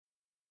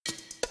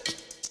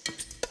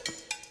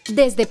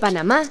Desde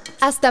Panamá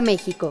hasta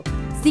México.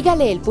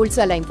 Sígale el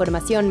pulso a la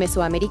información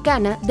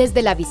mesoamericana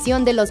desde la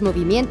visión de los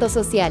movimientos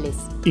sociales.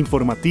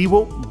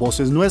 Informativo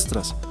Voces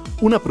Nuestras,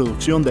 una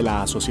producción de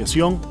la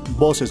asociación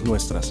Voces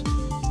Nuestras.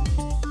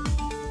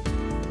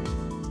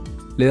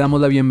 Le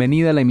damos la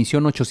bienvenida a la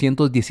emisión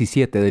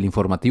 817 del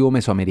Informativo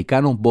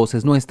Mesoamericano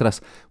Voces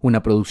Nuestras,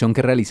 una producción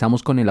que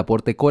realizamos con el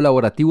aporte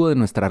colaborativo de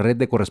nuestra red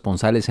de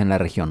corresponsales en la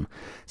región.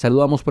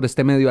 Saludamos por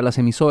este medio a las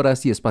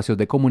emisoras y espacios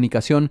de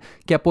comunicación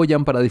que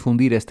apoyan para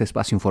difundir este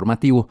espacio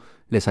informativo.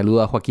 Le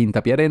saluda Joaquín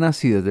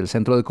Tapiarenas y desde el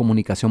Centro de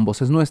Comunicación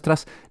Voces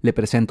Nuestras le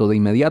presento de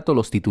inmediato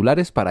los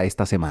titulares para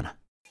esta semana.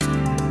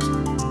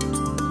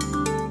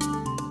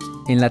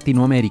 En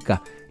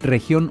Latinoamérica,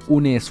 Región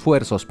une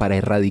esfuerzos para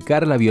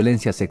erradicar la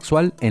violencia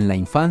sexual en la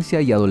infancia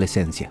y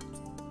adolescencia.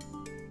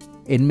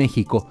 En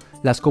México,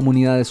 las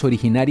comunidades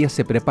originarias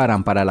se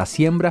preparan para la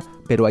siembra,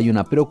 pero hay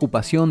una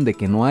preocupación de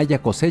que no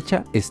haya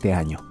cosecha este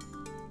año.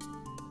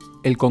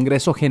 El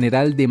Congreso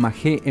General de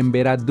Majé,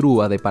 Emberá,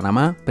 Drúa de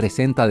Panamá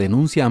presenta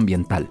denuncia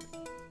ambiental.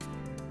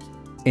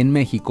 En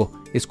México,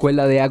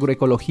 Escuela de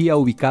Agroecología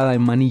ubicada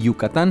en Maní,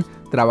 Yucatán,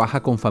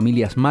 trabaja con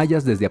familias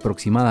mayas desde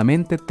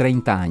aproximadamente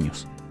 30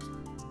 años.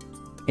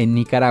 En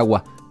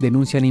Nicaragua,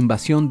 denuncian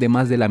invasión de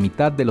más de la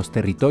mitad de los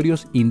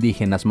territorios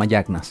indígenas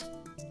mayagnas.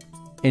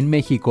 En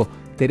México,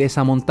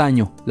 Teresa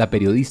Montaño, la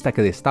periodista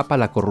que destapa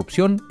la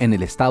corrupción en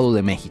el Estado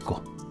de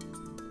México.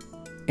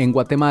 En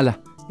Guatemala,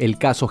 el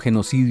caso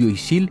genocidio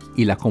Ixil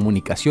y la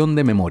comunicación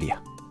de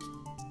memoria.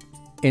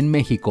 En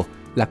México,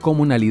 la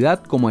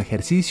comunalidad como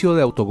ejercicio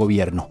de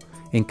autogobierno.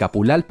 En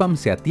Capulalpan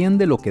se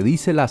atiende lo que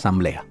dice la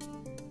Asamblea.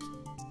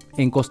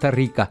 En Costa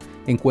Rica,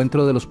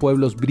 encuentro de los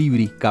pueblos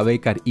Bribri,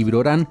 Cabécar y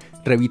Brorán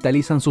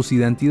revitalizan sus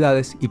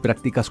identidades y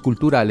prácticas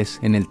culturales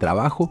en el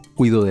trabajo,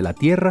 cuidado de la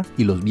tierra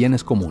y los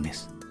bienes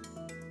comunes.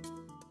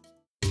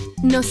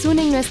 Nos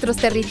unen nuestros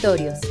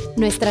territorios,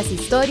 nuestras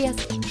historias,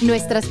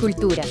 nuestras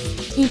culturas.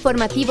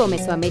 Informativo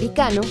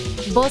Mesoamericano,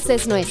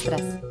 Voces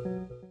Nuestras.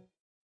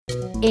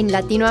 En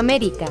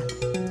Latinoamérica.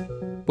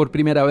 Por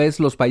primera vez,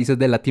 los países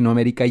de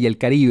Latinoamérica y el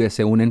Caribe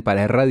se unen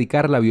para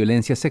erradicar la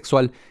violencia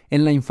sexual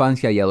en la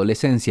infancia y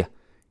adolescencia.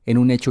 En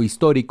un hecho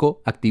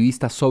histórico,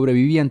 activistas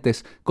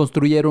sobrevivientes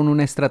construyeron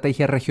una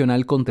estrategia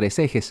regional con 3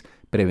 ejes: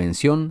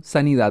 prevención,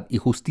 sanidad y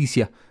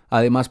justicia.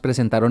 Además,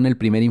 presentaron el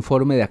primer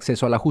informe de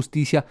acceso a la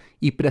justicia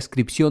y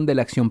prescripción de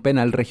la acción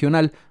penal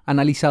regional,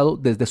 analizado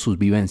desde sus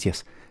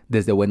vivencias.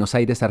 Desde Buenos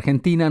Aires,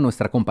 Argentina,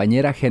 nuestra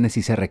compañera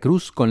Génesis R.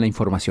 Cruz con la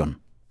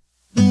información.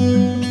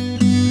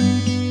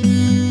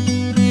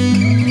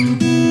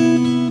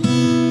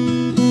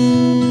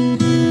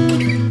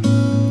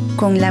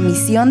 Con la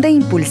misión de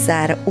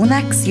impulsar una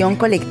acción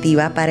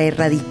colectiva para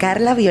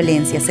erradicar la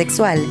violencia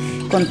sexual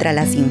contra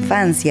las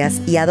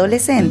infancias y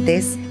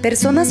adolescentes,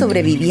 personas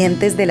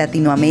sobrevivientes de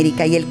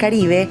Latinoamérica y el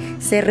Caribe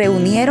se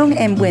reunieron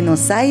en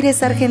Buenos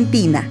Aires,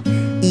 Argentina,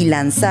 y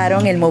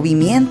lanzaron el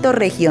Movimiento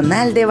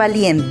Regional de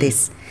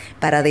Valientes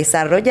para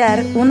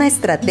desarrollar una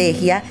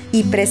estrategia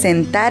y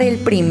presentar el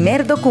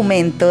primer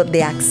documento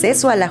de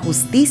acceso a la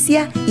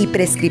justicia y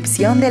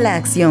prescripción de la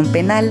acción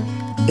penal.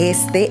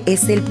 Este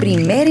es el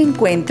primer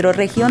encuentro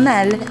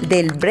regional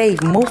del Brave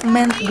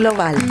Movement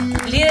Global.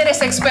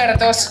 Líderes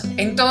expertos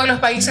en todos los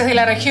países de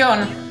la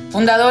región,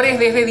 fundadores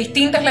desde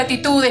distintas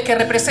latitudes que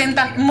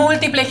representan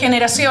múltiples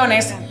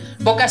generaciones,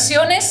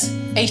 vocaciones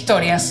e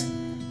historias,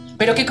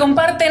 pero que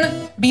comparten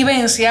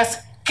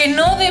vivencias que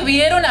no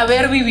debieron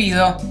haber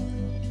vivido.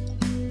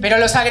 Pero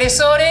los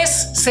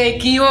agresores se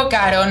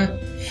equivocaron,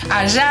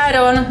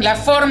 hallaron la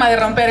forma de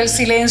romper el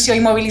silencio y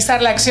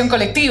movilizar la acción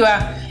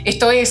colectiva,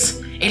 esto es,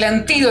 el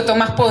antídoto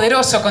más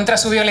poderoso contra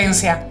su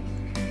violencia.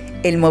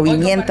 El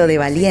Movimiento de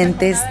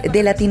Valientes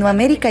de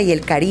Latinoamérica y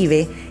el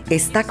Caribe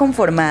está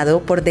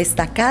conformado por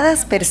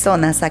destacadas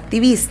personas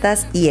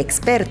activistas y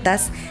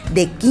expertas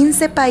de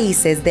 15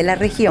 países de la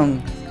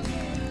región.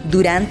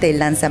 Durante el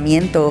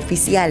lanzamiento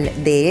oficial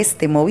de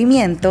este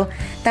movimiento,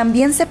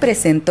 también se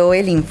presentó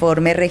el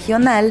informe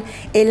regional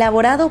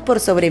elaborado por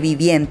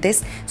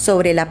sobrevivientes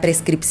sobre la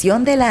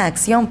prescripción de la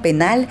acción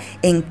penal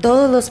en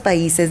todos los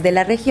países de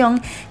la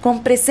región,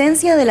 con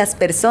presencia de las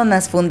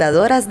personas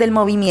fundadoras del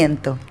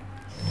movimiento.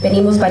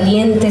 Venimos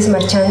valientes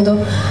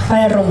marchando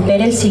para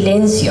romper el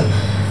silencio.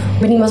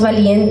 Venimos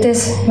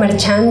valientes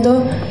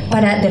marchando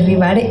para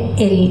derribar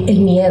el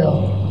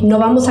miedo. No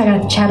vamos a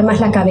agachar más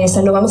la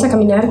cabeza, no vamos a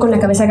caminar con la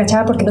cabeza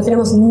agachada porque no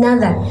tenemos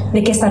nada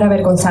de qué estar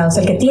avergonzados.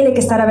 El que tiene que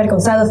estar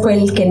avergonzado fue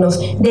el que nos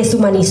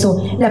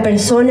deshumanizó, la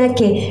persona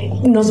que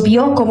nos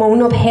vio como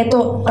un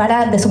objeto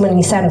para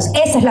deshumanizarnos.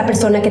 Esa es la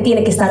persona que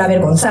tiene que estar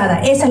avergonzada,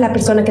 esa es la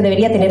persona que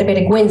debería tener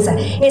vergüenza,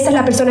 esa es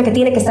la persona que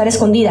tiene que estar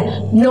escondida,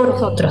 no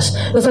nosotros.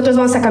 Nosotros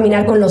vamos a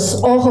caminar con los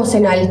ojos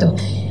en alto.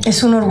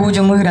 Es un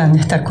orgullo muy grande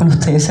estar con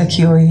ustedes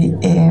aquí hoy.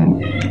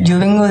 Yo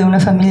vengo de una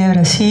familia de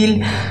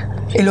Brasil.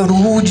 El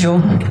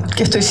orgullo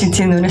que estoy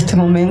sintiendo en este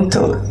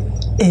momento,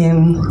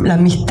 la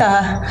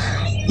amistad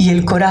y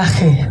el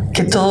coraje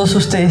que todos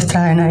ustedes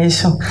traen a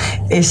eso,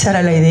 esa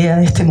era la idea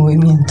de este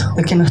movimiento,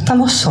 de que no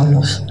estamos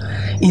solos,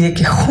 y de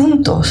que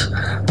juntos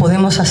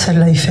podemos hacer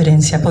la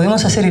diferencia,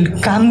 podemos hacer el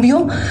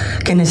cambio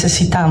que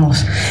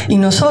necesitamos. Y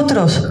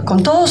nosotros,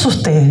 con todos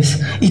ustedes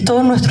y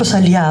todos nuestros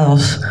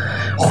aliados,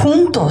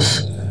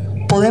 juntos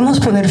podemos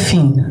poner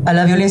fin a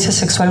la violencia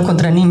sexual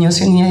contra niños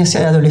y niñas y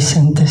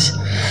adolescentes.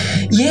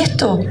 Y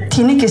esto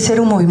tiene que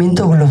ser un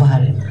movimiento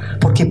global,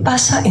 porque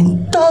pasa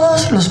en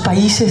todos los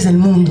países del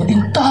mundo,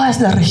 en todas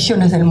las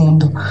regiones del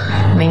mundo.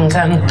 Me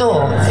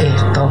encantó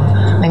esto,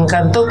 me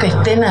encantó que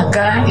estén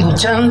acá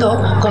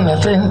luchando con la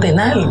frente en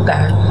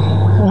alta,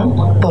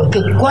 ¿no?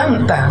 Porque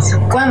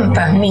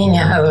cuántas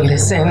niñas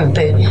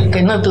adolescentes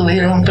que no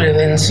tuvieron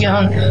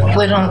prevención,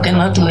 que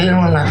no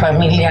tuvieron una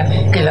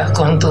familia que las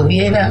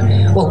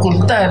contuviera,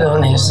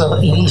 ocultaron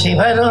eso y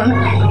llevaron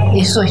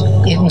eso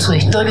en su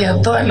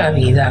historia toda la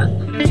vida.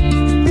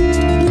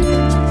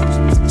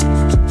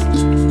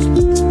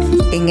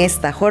 En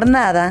esta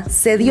jornada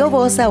se dio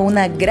voz a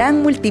una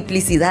gran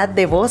multiplicidad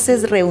de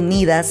voces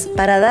reunidas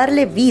para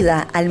darle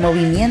vida al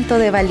movimiento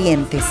de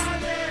valientes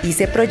y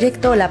se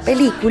proyectó la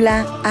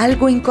película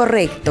Algo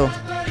Incorrecto.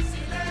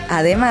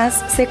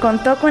 Además, se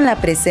contó con la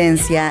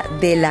presencia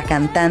de la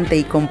cantante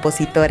y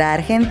compositora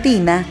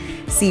argentina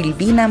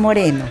Silvina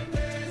Moreno.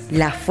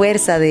 La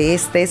fuerza de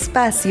este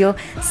espacio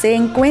se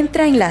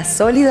encuentra en la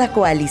sólida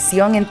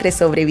coalición entre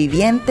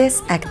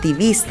sobrevivientes,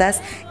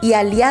 activistas y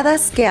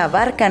aliadas que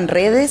abarcan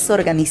redes,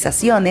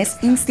 organizaciones,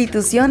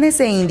 instituciones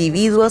e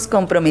individuos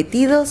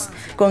comprometidos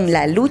con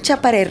la lucha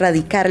para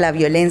erradicar la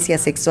violencia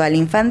sexual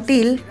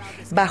infantil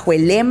bajo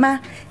el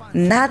lema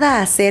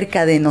Nada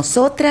acerca de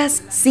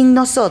nosotras sin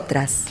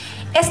nosotras.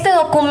 Este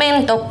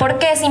documento, ¿por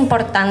qué es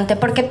importante?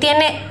 Porque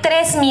tiene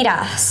 3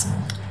 miradas.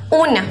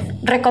 1,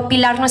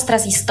 recopilar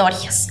nuestras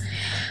historias.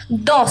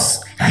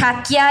 2,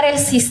 hackear el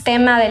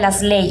sistema de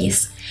las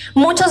leyes.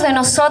 Muchos de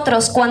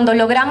nosotros, cuando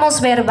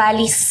logramos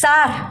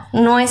verbalizar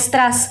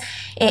nuestras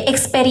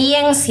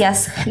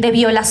experiencias de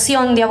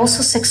violación, de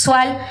abuso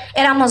sexual,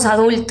 éramos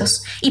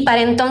adultos y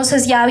para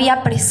entonces ya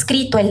había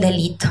prescrito el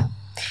delito.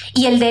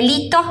 Y el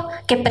delito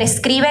que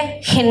prescribe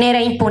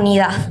genera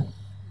impunidad,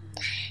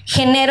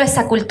 genera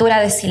esa cultura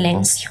de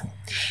silencio.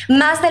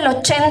 Más del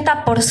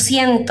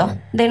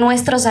 80% de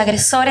nuestros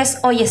agresores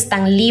hoy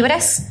están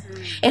libres.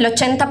 El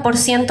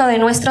 80% de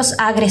nuestros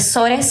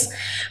agresores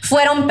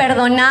fueron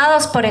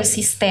perdonados por el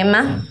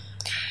sistema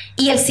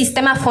y el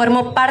sistema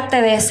formó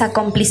parte de esa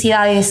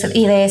complicidad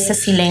y de ese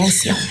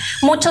silencio.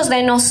 Muchos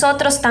de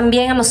nosotros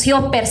también hemos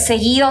sido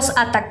perseguidos,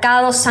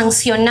 atacados,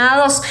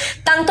 sancionados,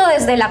 tanto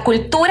desde la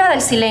cultura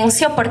del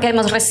silencio, porque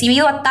hemos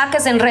recibido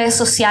ataques en redes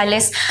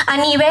sociales, a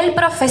nivel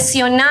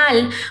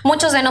profesional.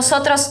 Muchos de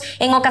nosotros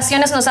en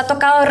ocasiones nos ha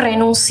tocado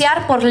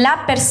renunciar por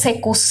la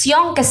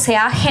persecución que se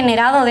ha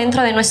generado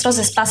dentro de nuestros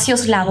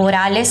espacios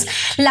laborales,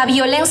 la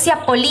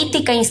violencia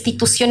política e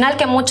institucional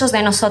que muchos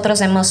de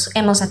nosotros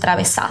hemos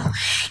atravesado.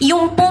 Y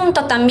un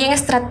punto también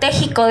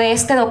estratégico de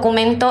este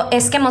documento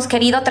es que hemos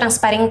querido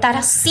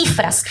transparentar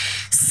cifras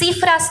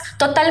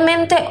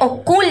totalmente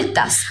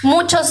ocultas.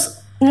 Muchos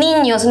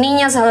niños,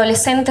 niñas,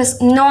 adolescentes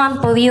no han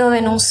podido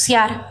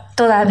denunciar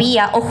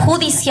todavía o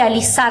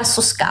judicializar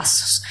sus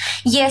casos,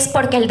 y es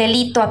porque el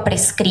delito ha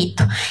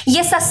prescrito. Y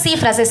esas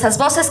cifras, esas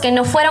voces que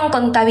no fueron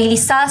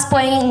contabilizadas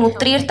pueden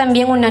nutrir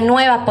también una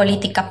nueva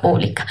política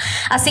pública.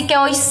 Así que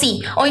hoy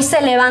sí, hoy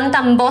se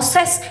levantan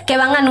voces que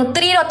van a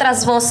nutrir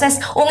otras voces,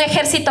 un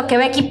ejército que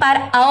va a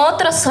equipar a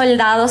otros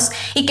soldados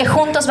y que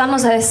juntos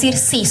vamos a decir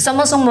sí,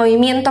 somos un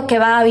movimiento que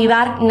va a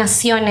avivar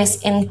naciones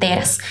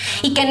enteras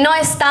y que no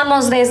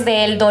estamos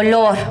desde el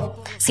dolor,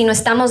 sino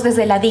estamos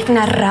desde la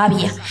digna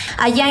rabia.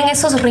 Allá en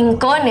esos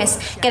rincones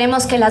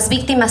queremos que las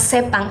víctimas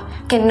sepan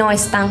que no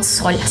están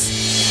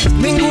solas.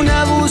 Ningún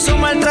abuso,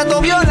 maltrato,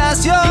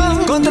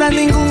 violación contra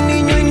ningún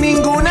niño y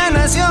ninguna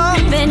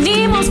nación.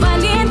 Venimos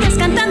valientes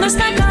cantando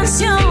esta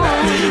canción.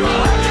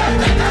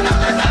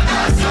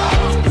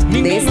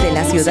 Desde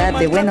la ciudad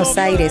de Buenos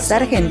Aires,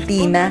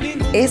 Argentina,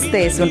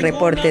 este es un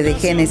reporte de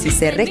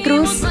Génesis R.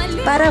 Cruz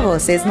para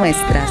Voces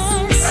Nuestras.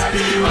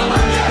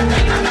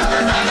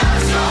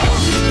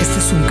 Este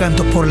es un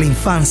canto por la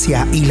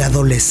infancia y la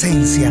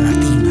adolescencia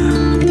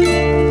latina.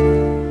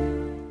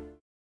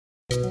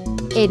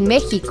 En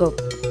México.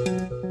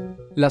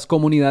 Las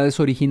comunidades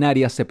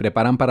originarias se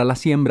preparan para la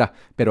siembra,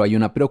 pero hay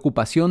una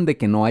preocupación de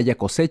que no haya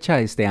cosecha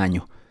este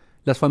año.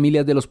 Las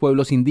familias de los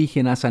pueblos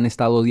indígenas han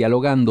estado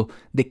dialogando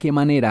de qué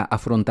manera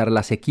afrontar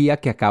la sequía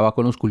que acaba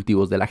con los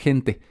cultivos de la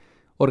gente.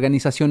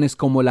 Organizaciones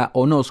como la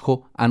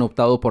ONOSJO han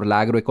optado por la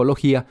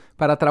agroecología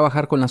para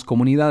trabajar con las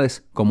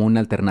comunidades como una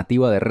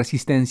alternativa de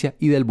resistencia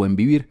y del buen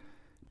vivir.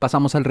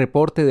 Pasamos al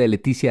reporte de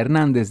Leticia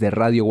Hernández de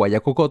Radio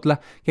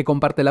Guayacocotla, que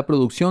comparte la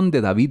producción de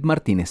David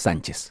Martínez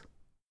Sánchez.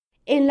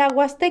 En la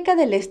Huasteca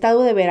del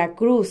estado de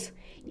Veracruz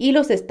y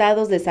los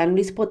estados de San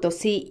Luis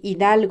Potosí,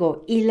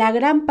 Hidalgo y la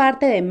gran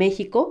parte de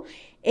México,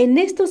 en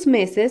estos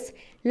meses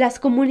las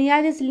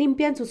comunidades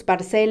limpian sus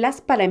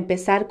parcelas para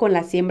empezar con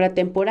la siembra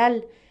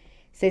temporal.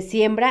 Se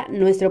siembra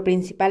nuestro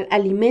principal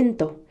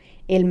alimento,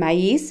 el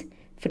maíz,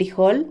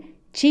 frijol,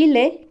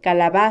 chile,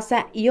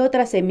 calabaza y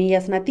otras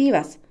semillas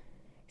nativas.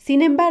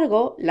 Sin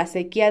embargo, la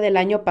sequía del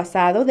año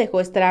pasado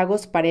dejó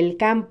estragos para el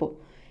campo.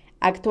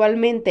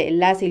 Actualmente,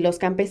 las y los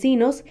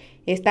campesinos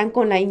están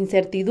con la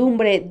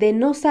incertidumbre de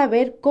no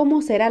saber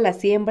cómo será la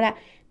siembra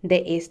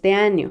de este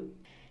año.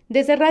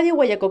 Desde Radio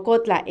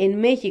Guayacocotla,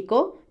 en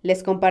México,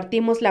 les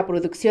compartimos la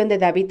producción de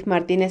David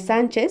Martínez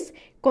Sánchez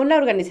con la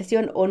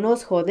organización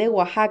ONOSJO de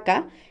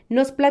Oaxaca.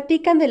 Nos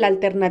platican de la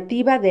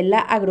alternativa de la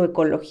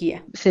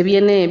agroecología. Se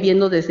viene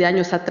viendo desde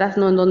años atrás,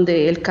 ¿no?, en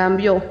donde el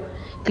cambio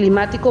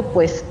climático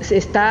pues se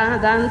está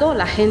dando,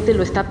 la gente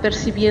lo está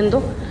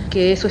percibiendo,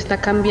 que eso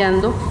está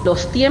cambiando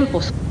los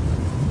tiempos.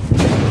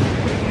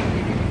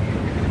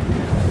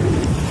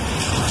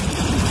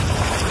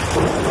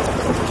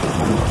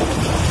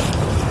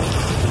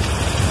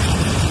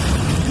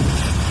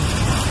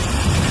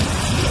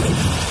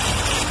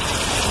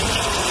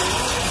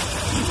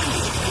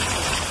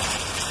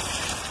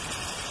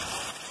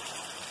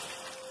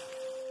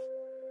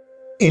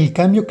 El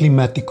cambio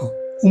climático,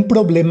 un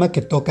problema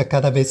que toca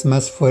cada vez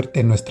más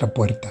fuerte en nuestra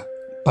puerta.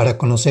 Para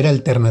conocer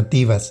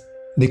alternativas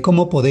de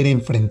cómo poder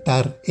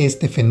enfrentar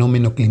este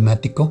fenómeno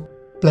climático,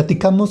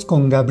 platicamos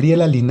con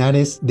Gabriela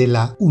Linares de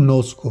la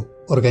ONOSJO,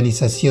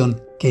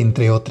 organización que,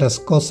 entre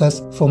otras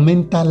cosas,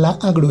 fomenta la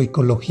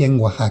agroecología en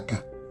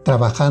Oaxaca,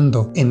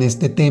 trabajando en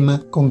este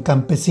tema con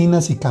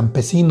campesinas y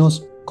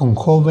campesinos, con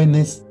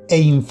jóvenes e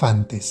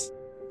infantes.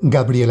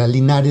 Gabriela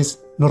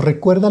Linares nos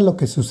recuerda lo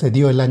que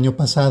sucedió el año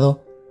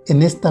pasado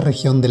en esta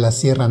región de la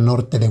Sierra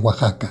Norte de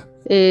Oaxaca.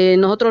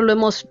 Nosotros lo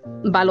hemos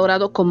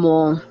valorado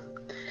como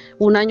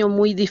un año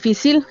muy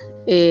difícil,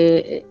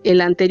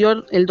 el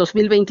anterior, el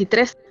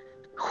 2023,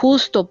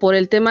 justo por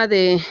el tema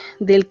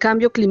del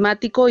cambio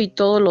climático y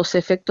todos los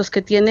efectos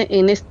que tiene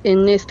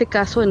en este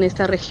caso, en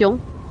esta región.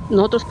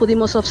 Nosotros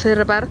pudimos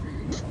observar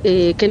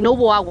que no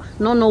hubo agua,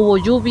 no hubo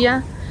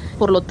lluvia,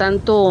 por lo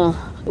tanto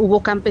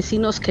hubo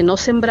campesinos que no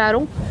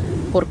sembraron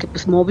porque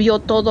pues movió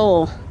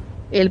todo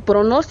el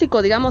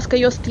pronóstico, digamos, que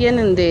ellos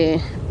tienen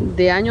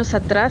de años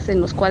atrás,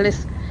 en los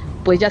cuales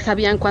pues ya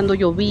sabían cuándo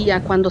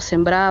llovía, cuándo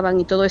sembraban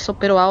y todo eso,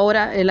 pero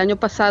ahora, el año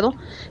pasado,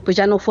 pues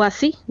ya no fue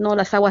así, ¿no?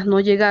 Las aguas no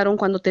llegaron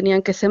cuando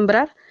tenían que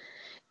sembrar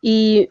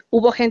y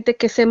hubo gente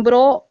que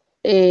sembró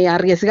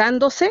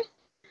arriesgándose,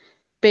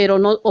 pero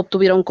no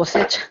obtuvieron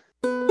cosecha.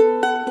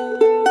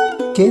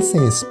 ¿Qué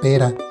se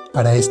espera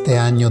para este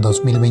año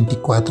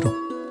 2024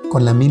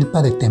 con la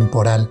milpa de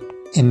temporal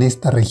en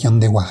esta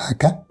región de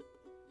Oaxaca?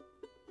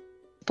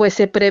 Pues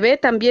se prevé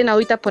también,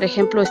 ahorita por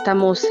ejemplo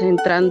estamos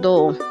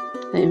entrando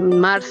en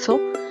marzo,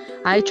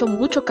 ha hecho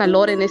mucho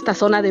calor en esta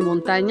zona de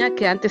montaña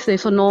que antes de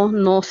eso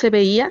no se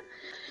veía,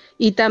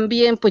 y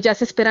también pues ya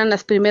se esperan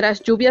las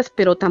primeras lluvias,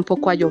 pero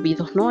tampoco ha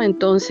llovido, ¿no?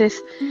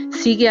 Entonces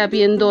sigue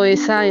habiendo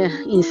esa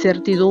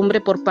incertidumbre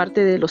por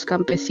parte de los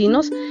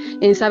campesinos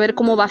en saber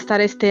cómo va a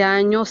estar este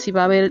año, si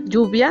va a haber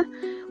lluvia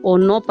o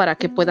no para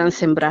que puedan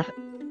sembrar.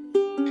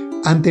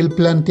 Ante el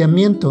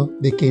planteamiento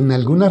de que en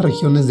algunas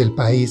regiones del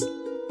país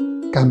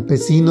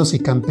campesinos y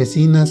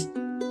campesinas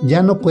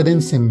ya no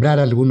pueden sembrar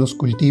algunos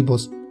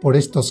cultivos por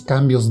estos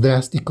cambios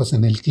drásticos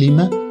en el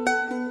clima,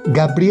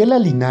 Gabriela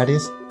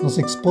Linares nos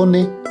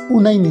expone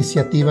una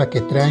iniciativa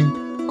que traen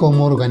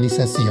como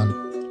organización.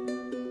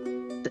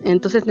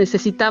 Entonces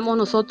necesitamos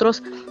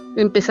nosotros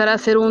empezar a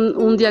hacer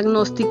un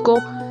diagnóstico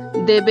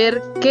de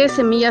ver qué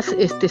semillas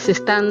se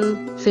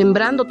están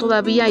sembrando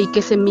todavía y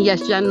qué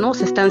semillas ya no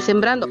se están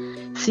sembrando.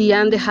 Si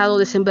han dejado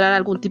de sembrar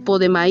algún tipo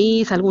de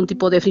maíz, algún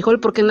tipo de frijol,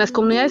 porque en las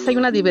comunidades hay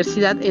una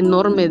diversidad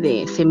enorme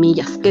de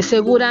semillas que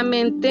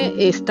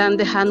seguramente están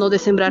dejando de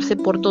sembrarse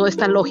por toda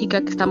esta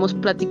lógica que estamos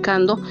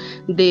platicando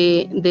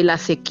de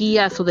las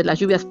sequías o de las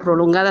lluvias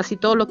prolongadas y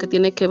todo lo que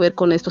tiene que ver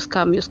con estos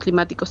cambios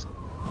climáticos.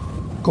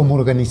 Como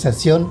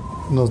organización,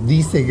 nos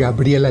dice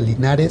Gabriela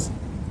Linares,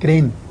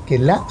 creen que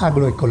la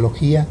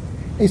agroecología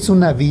es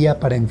una vía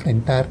para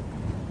enfrentar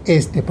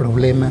este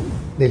problema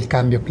del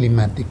cambio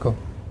climático.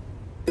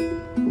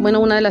 Bueno,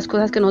 una de las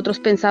cosas que nosotros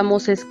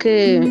pensamos es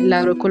que la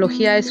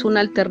agroecología es una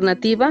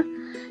alternativa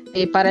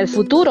para el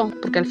futuro,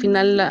 porque al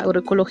final la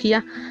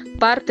agroecología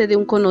parte de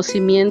un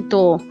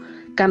conocimiento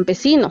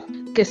campesino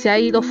que se ha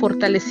ido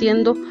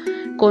fortaleciendo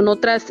con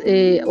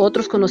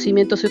otros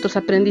conocimientos y otros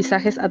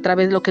aprendizajes a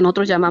través de lo que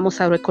nosotros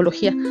llamamos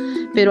agroecología,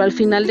 pero al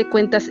final de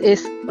cuentas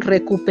es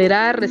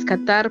recuperar,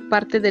 rescatar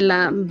parte de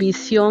la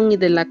visión y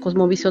de la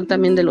cosmovisión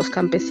también de los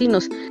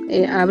campesinos.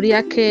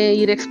 Habría que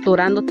ir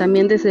explorando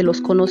también desde los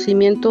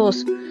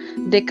conocimientos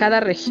de cada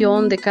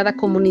región, de cada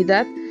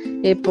comunidad,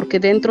 porque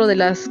dentro de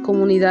las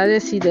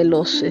comunidades y de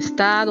los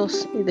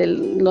estados y de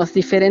las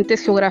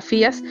diferentes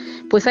geografías,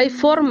 pues hay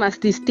formas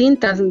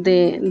distintas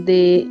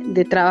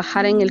de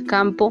trabajar en el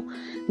campo,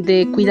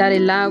 de cuidar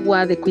el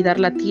agua, de cuidar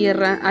la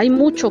tierra. Hay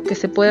mucho que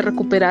se puede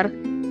recuperar.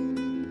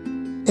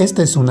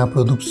 Esta es una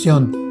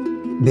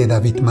producción de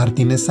David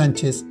Martínez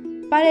Sánchez.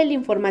 Para el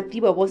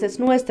informativo Voces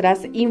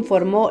Nuestras,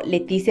 informó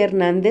Leticia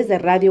Hernández de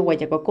Radio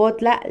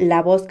Guayacocotla,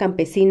 la voz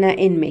campesina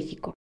en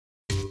México.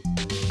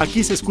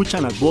 Aquí se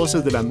escuchan las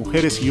voces de las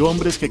mujeres y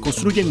hombres que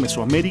construyen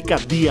Mesoamérica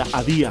día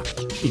a día.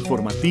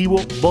 Informativo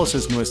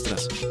Voces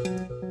Nuestras.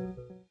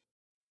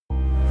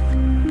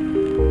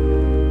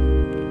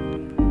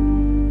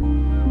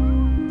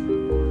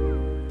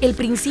 El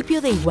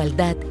principio de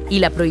igualdad y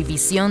la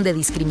prohibición de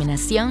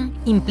discriminación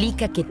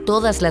implica que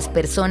todas las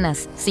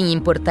personas, sin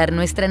importar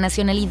nuestra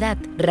nacionalidad,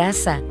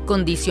 raza,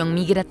 condición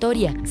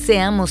migratoria,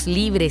 seamos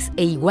libres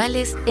e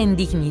iguales en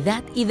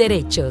dignidad y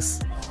derechos.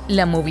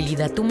 La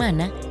movilidad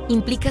humana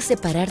implica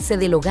separarse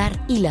del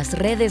hogar y las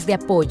redes de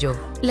apoyo.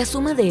 La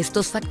suma de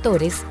estos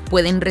factores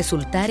pueden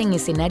resultar en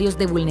escenarios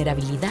de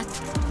vulnerabilidad.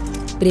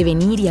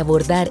 Prevenir y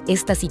abordar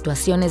estas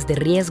situaciones de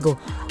riesgo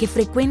que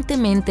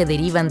frecuentemente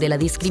derivan de la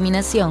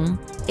discriminación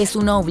es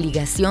una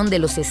obligación de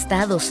los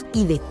estados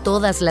y de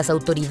todas las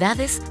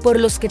autoridades por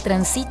los que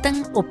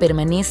transitan o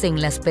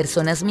permanecen las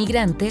personas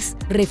migrantes,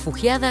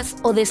 refugiadas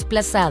o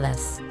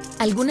desplazadas.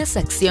 Algunas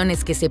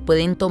acciones que se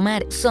pueden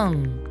tomar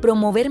son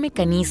promover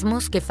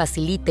mecanismos que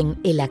faciliten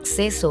el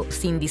acceso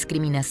sin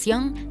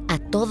discriminación a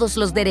todos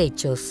los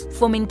derechos,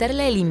 fomentar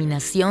la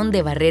eliminación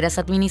de barreras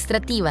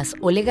administrativas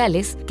o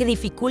legales que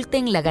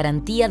dificulten la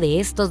garantía de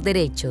estos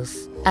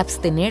derechos,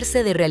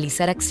 abstenerse de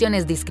realizar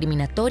acciones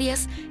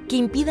discriminatorias que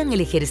impidan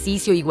el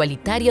ejercicio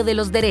igualitario de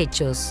los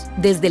derechos.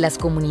 Desde las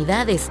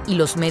comunidades y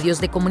los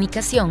medios de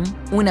comunicación,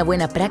 una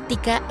buena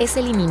práctica es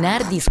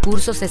eliminar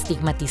discursos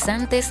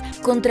estigmatizantes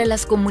contra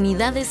las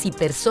comunidades y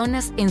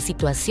personas en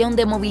situación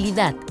de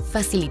movilidad,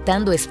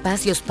 facilitando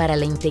espacios para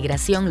la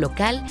integración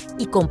local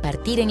y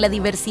compartir en la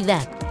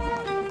diversidad.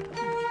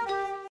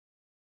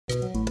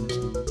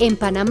 En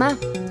Panamá,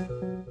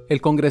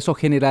 el Congreso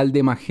General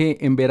de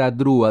Majé, Emberá,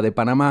 Drúa de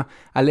Panamá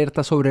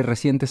alerta sobre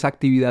recientes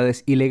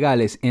actividades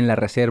ilegales en la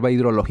Reserva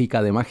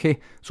Hidrológica de Majé,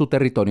 su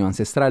territorio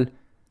ancestral.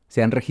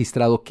 Se han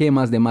registrado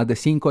quemas de más de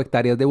 5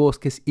 hectáreas de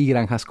bosques y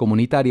granjas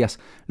comunitarias,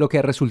 lo que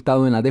ha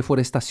resultado en la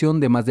deforestación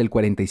de más del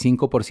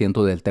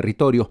 45% del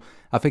territorio,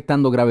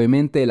 afectando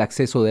gravemente el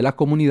acceso de la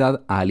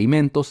comunidad a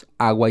alimentos,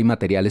 agua y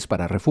materiales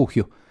para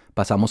refugio.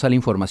 Pasamos a la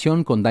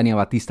información con Dania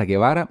Batista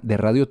Guevara, de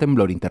Radio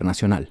Temblor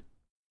Internacional.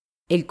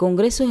 El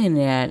Congreso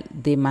General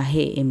de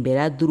Majé,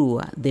 Emberá,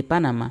 Drúa de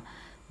Panamá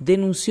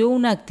denunció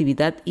una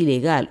actividad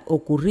ilegal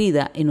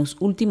ocurrida en los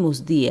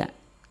últimos días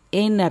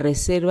en la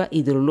Reserva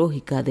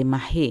Hidrológica de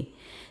Majé,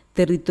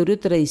 territorio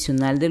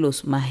tradicional de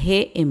los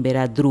Majé,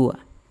 Emberá, Drúa.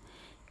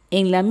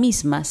 En la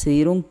misma se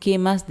dieron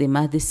quemas de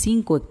más de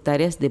 5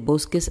 hectáreas de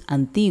bosques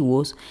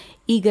antiguos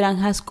y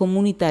granjas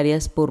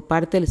comunitarias por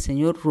parte del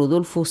señor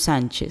Rodolfo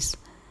Sánchez,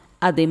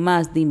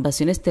 además de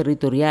invasiones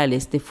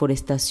territoriales,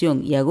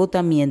 deforestación y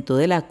agotamiento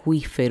del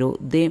acuífero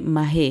de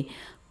Majé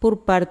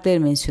por parte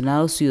del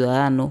mencionado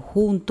ciudadano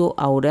junto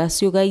a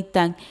Horacio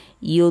Gaitán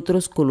y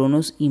otros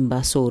colonos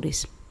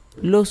invasores.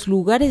 Los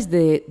lugares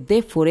de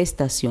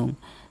deforestación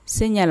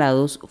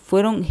señalados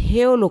fueron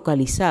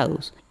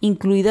geolocalizados,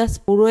 incluidas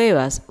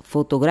pruebas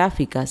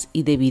fotográficas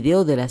y de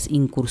video de las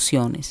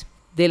incursiones,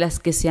 de las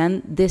que se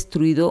han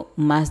destruido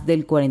más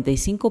del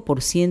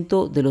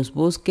 45% de los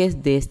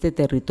bosques de este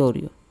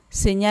territorio.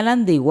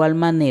 Señalan de igual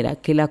manera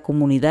que la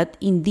comunidad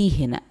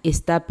indígena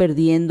está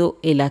perdiendo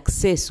el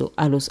acceso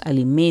a los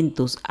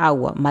alimentos,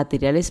 agua,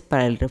 materiales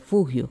para el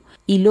refugio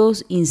y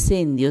los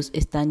incendios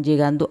están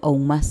llegando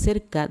aún más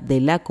cerca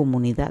de la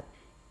comunidad.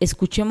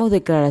 Escuchemos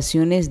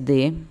declaraciones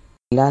de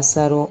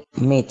Lázaro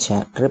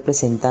Mecha,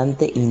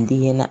 representante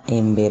indígena en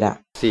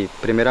Emberá. Sí,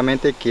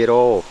 primeramente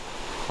quiero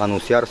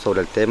anunciar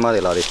sobre el tema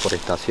de la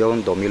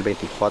deforestación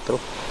 2024.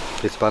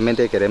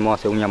 Principalmente queremos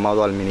hacer un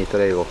llamado al ministro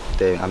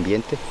de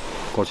Ambiente,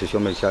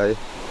 Concesión Mercedes,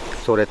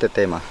 sobre este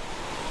tema.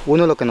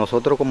 Uno de lo que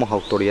nosotros como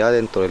autoridades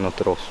dentro de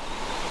nuestros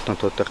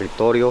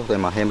territorios de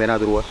Majé, Emberá,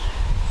 Drúa,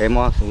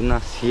 hemos una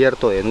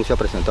cierta denuncia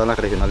presentada en la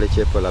regional de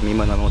Che, pero la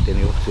misma no hemos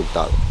tenido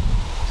resultados.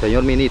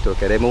 Señor ministro,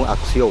 queremos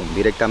acción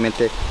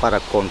directamente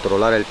para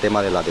controlar el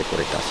tema de la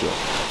deforestación,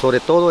 sobre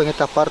todo en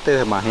esta parte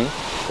de Majé,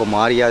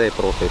 como área de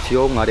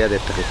protección, área de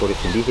territorios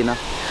indígenas.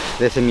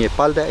 Desde mi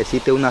espalda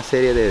existe una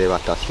serie de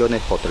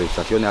devastaciones,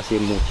 potalizaciones hace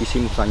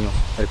muchísimos años.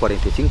 El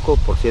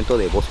 45%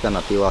 de bosque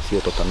nativo ha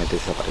sido totalmente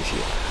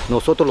desaparecido.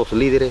 Nosotros los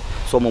líderes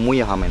somos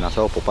muy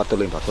amenazados por parte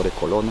de los invasores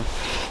colonos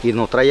y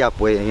nos trae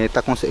pues,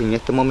 en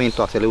este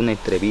momento a hacerle una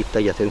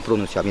entrevista y hacer un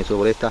pronunciamiento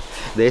sobre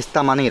de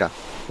esta manera,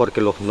 porque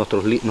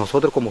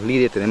nosotros como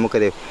líderes tenemos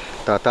que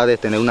tratar de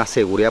tener una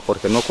seguridad,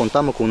 porque no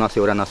contamos con una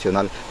seguridad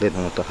nacional de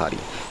nuestras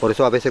áreas. Por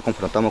eso a veces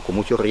confrontamos con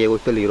mucho riesgo y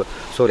peligro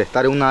sobre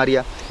estar en un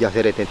área y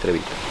hacer esta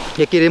entrevista.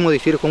 ¿Qué queremos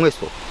decir con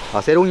esto?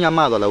 Hacer un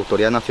llamado a la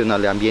Autoridad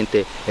Nacional de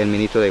Ambiente, el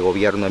ministro de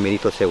Gobierno, el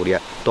ministro de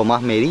Seguridad,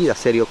 tomar medidas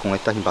serias con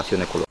estas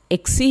invasiones coloniales.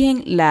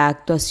 Exigen la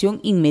actuación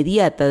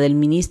inmediata del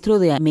ministro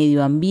de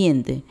Medio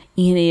Ambiente,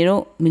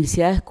 ingeniero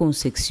Milciades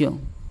Concepción,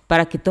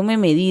 para que tome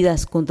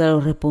medidas contra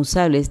los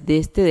responsables de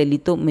este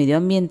delito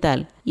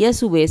medioambiental y a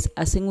su vez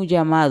hacen un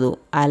llamado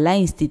a la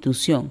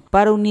institución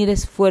para unir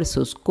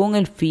esfuerzos con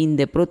el fin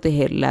de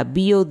proteger la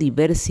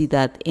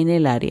biodiversidad en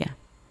el área.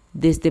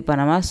 Desde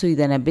Panamá soy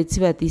Dania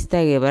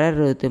Batista Guevara,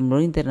 Radio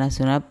Temblor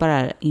Internacional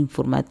para el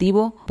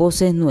Informativo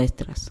Voces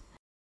Nuestras.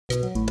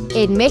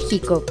 En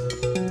México,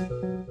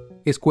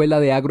 Escuela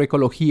de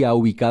Agroecología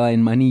ubicada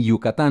en Maní,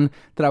 Yucatán,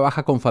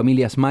 trabaja con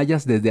familias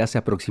mayas desde hace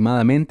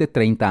aproximadamente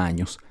 30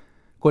 años.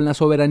 Con la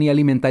soberanía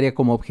alimentaria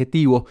como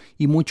objetivo,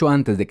 y mucho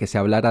antes de que se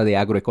hablara de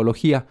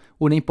agroecología,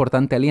 una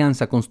importante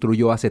alianza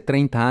construyó hace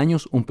 30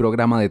 años un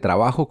programa de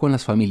trabajo con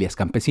las familias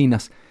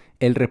campesinas.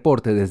 El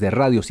reporte desde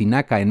Radio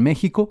Sinaca en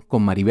México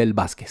con Maribel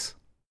Vázquez.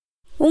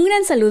 Un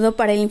gran saludo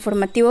para el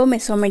Informativo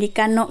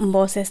Mesoamericano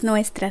Voces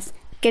Nuestras.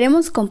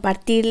 Queremos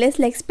compartirles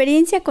la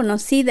experiencia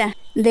conocida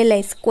de la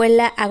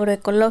Escuela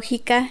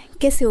Agroecológica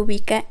que se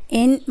ubica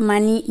en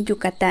Mani,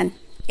 Yucatán,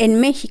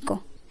 en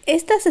México.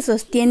 Esta se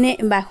sostiene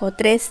bajo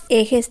 3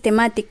 ejes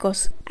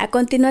temáticos. A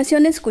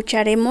continuación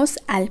escucharemos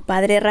al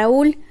padre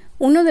Raúl,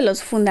 uno de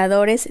los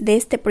fundadores de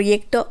este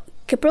proyecto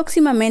que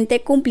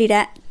próximamente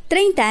cumplirá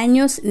 30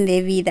 años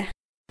de vida.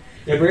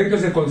 El proyecto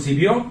se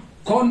concibió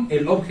con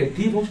el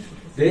objetivo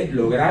de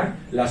lograr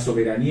la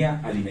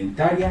soberanía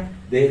alimentaria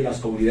de las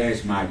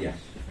comunidades mayas.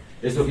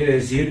 Esto quiere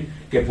decir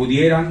que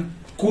pudieran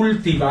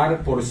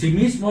cultivar por sí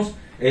mismos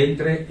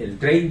entre el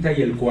 30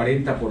 y el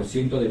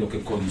 40% de lo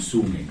que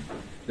consumen.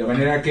 De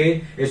manera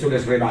que eso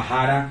les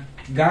rebajara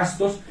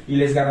gastos y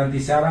les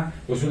garantizara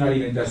pues una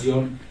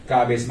alimentación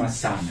cada vez más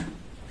sana.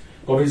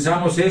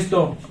 Comenzamos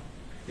esto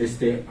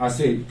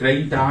hace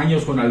 30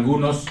 años con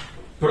algunos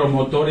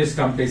promotores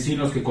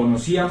campesinos que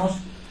conocíamos,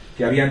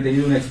 que habían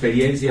tenido una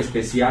experiencia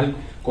especial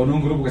con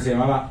un grupo que se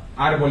llamaba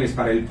Árboles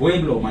para el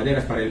Pueblo, o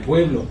Maderas para el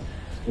Pueblo,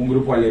 un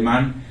grupo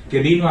alemán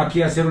que vino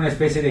aquí a hacer una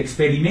especie de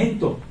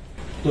experimento.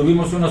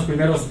 Tuvimos unos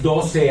primeros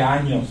 12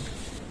 años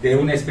de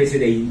una especie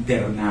de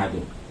internado,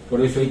 por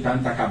eso hay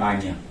tanta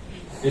cabaña.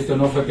 Esto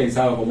no fue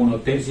pensado como un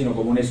hotel, sino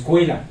como una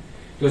escuela.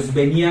 Entonces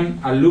venían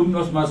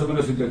alumnos más o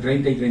menos entre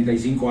 30 y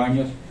 35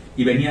 años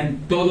y venían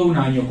todo un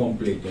año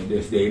completo,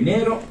 desde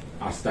enero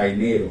hasta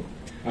enero.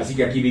 Así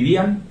que aquí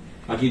vivían,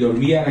 aquí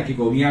dormían, aquí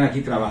comían,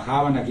 aquí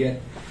trabajaban, aquí...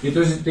 Y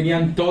entonces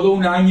tenían todo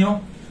un año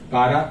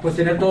para pues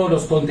tener todos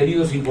los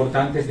contenidos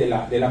importantes de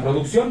la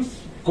producción,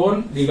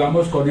 con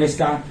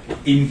esta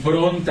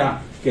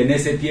impronta que en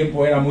ese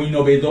tiempo era muy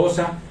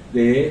novedosa,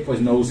 de pues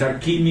no usar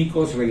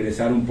químicos,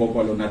 regresar un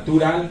poco a lo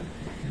natural.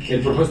 El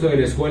propósito de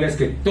la escuela es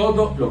que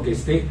todo lo que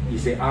esté y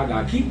se haga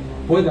aquí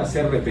pueda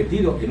ser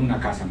repetido en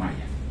una casa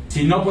maya.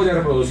 Si no puede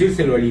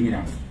reproducirse, lo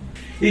eliminamos.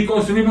 Y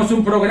construimos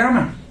un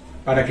programa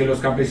para que los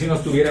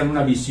campesinos tuvieran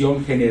una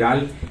visión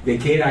general de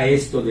qué era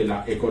esto de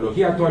la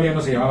ecología. Todavía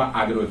no se llamaba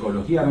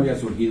agroecología, no había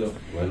surgido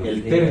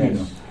el término.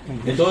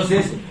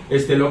 Entonces,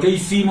 lo que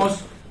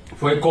hicimos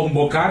fue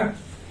convocar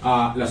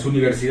a las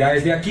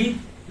universidades de aquí,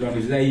 la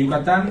Universidad de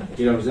Yucatán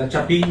y la Universidad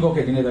Chapingo,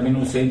 que tiene también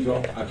un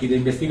centro aquí de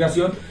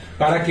investigación,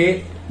 para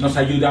que nos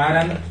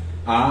ayudaran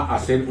a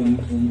hacer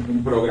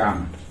un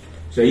programa.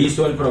 Se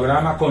hizo el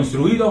programa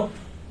construido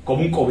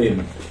como un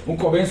cobén. Un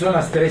cobén son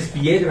las 3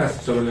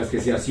 piedras sobre las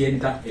que se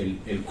asienta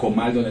el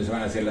comal donde se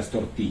van a hacer las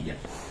tortillas.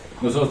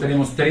 Nosotros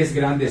tenemos 3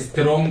 grandes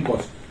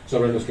troncos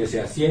sobre los que se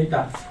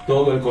asienta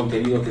todo el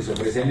contenido que se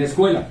ofrece en la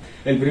escuela.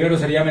 El primero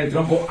se llama el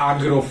tronco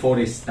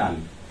agroforestal.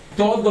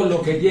 Todo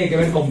lo que tiene que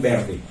ver con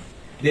verde.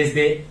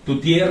 Desde tu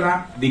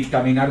tierra,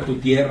 dictaminar tu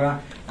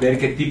tierra, ver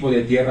qué tipo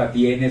de tierra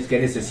tienes, qué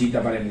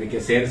necesita para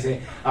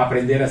enriquecerse,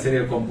 aprender a hacer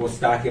el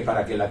compostaje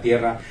para que la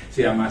tierra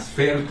sea más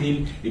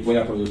fértil y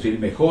pueda producir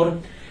mejor,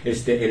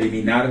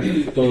 eliminar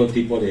todo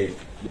tipo de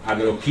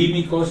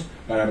agroquímicos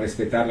para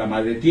respetar la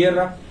madre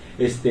tierra,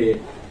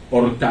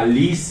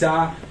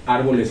 hortaliza,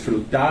 árboles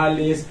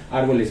frutales,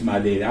 árboles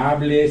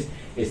maderables,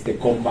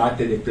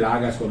 combate de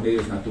plagas con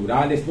medios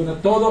naturales, bueno,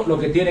 todo lo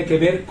que tiene que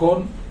ver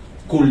con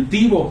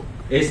cultivo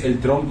es el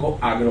tronco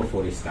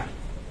agroforestal.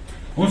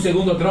 Un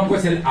segundo tronco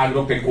es el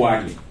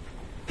agropecuario.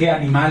 ¿Qué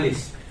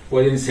animales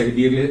pueden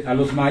servirle a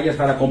los mayas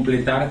para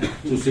completar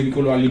su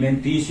círculo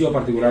alimenticio,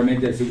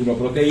 particularmente el círculo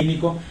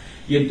proteínico?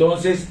 Y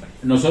entonces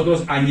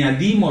nosotros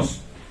añadimos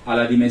a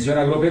la dimensión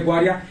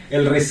agropecuaria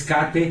el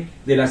rescate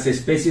de las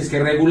especies que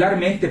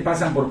regularmente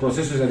pasan por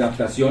procesos de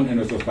adaptación en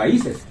nuestros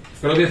países.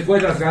 Pero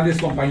después las grandes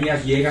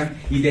compañías llegan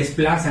y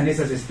desplazan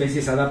esas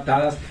especies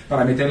adaptadas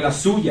para meter las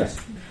suyas.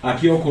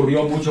 Aquí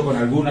ocurrió mucho con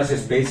algunas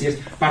especies,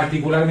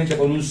 particularmente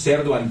con un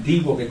cerdo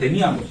antiguo que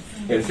teníamos.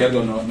 El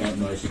cerdo no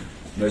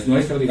es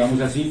nuestro, digamos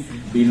así,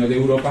 vino de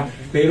Europa,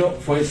 pero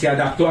se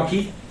adaptó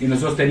aquí y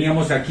nosotros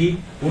teníamos aquí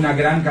una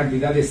gran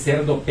cantidad de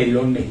cerdo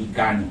pelón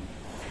mexicano.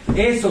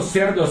 Esos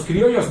cerdos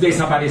criollos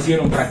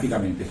desaparecieron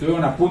prácticamente,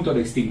 estuvieron a punto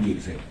de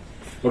extinguirse,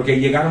 porque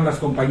llegaron las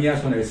compañías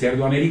con el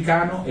cerdo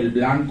americano, el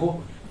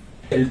blanco,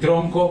 el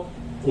tronco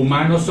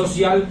humano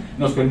social,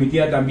 nos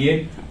permitía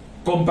también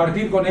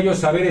compartir con ellos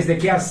saberes de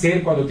qué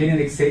hacer cuando tienen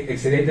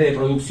excedente de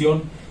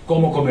producción,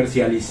 cómo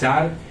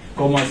comercializar,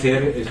 cómo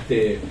hacer,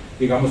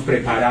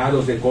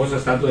 preparados de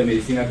cosas, tanto de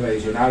medicina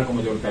tradicional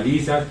como de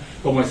hortalizas,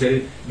 cómo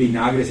hacer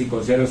vinagres y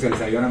conservas que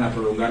les ayudan a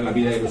prolongar la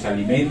vida de los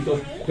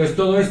alimentos. Entonces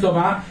todo esto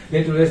va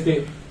dentro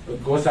de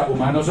cosa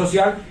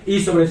humano-social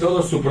y sobre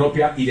todo su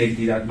propia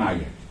identidad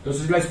maya.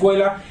 Entonces la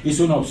escuela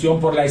hizo una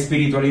opción por la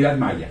espiritualidad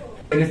maya.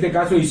 En este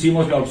caso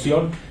hicimos la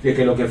opción de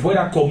que lo que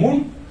fuera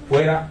común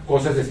fuera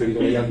cosas de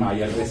espiritualidad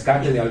maya, el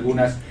rescate de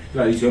algunas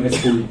tradiciones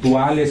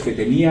cultuales que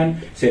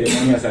tenían,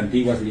 ceremonias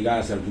antiguas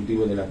ligadas al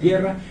cultivo de la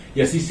tierra, y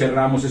así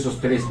cerramos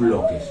esos 3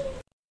 bloques.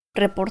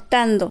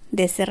 Reportando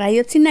desde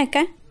Radio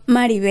Sinaca,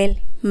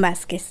 Maribel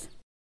Vázquez.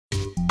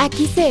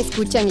 Aquí se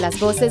escuchan las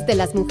voces de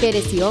las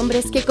mujeres y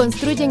hombres que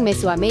construyen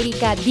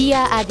Mesoamérica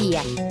día a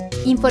día.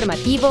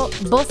 Informativo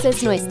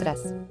Voces Nuestras.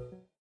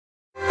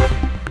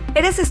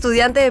 ¿Eres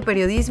estudiante de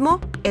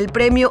periodismo? El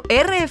premio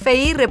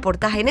RFI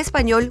Reportaje en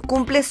Español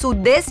cumple su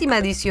 10ª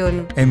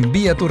edición.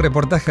 Envía tu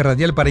reportaje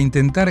radial para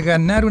intentar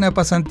ganar una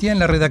pasantía en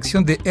la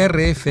redacción de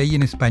RFI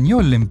en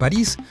Español en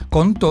París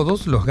con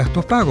todos los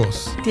gastos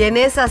pagos.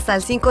 Tienes hasta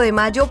el 5 de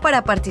mayo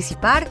para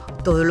participar.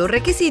 Todos los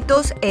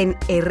requisitos en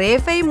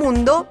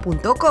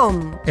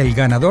rfimundo.com. El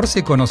ganador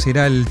se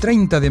conocerá el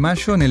 30 de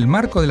mayo en el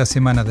marco de la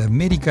Semana de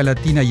América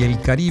Latina y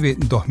el Caribe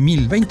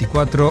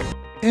 2024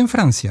 en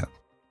Francia.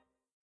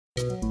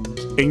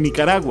 En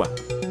Nicaragua.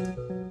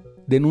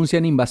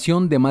 Denuncian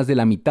invasión de más de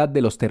la mitad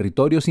de los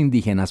territorios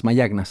indígenas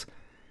mayagnas.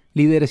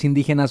 Líderes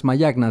indígenas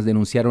mayagnas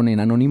denunciaron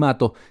en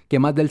anonimato que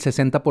más del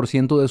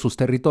 60% de sus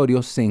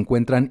territorios se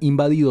encuentran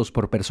invadidos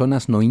por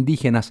personas no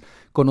indígenas,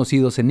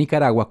 conocidos en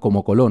Nicaragua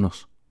como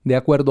colonos. De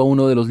acuerdo a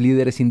uno de los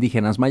líderes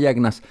indígenas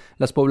mayagnas,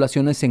 las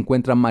poblaciones se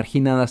encuentran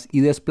marginadas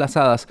y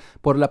desplazadas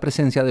por la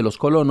presencia de los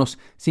colonos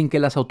sin que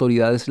las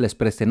autoridades les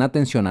presten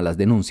atención a las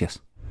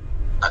denuncias.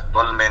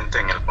 Actualmente,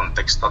 en el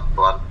contexto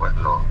actual, pues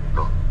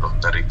los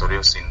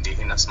territorios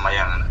indígenas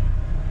mayagnas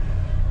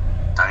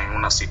están en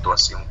una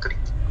situación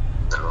crítica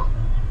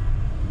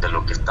de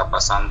lo que está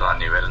pasando a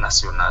nivel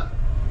nacional.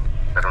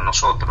 Pero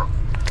nosotros,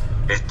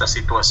 esta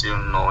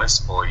situación no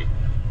es hoy.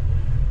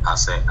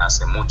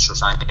 Hace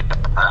muchos años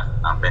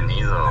han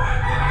venido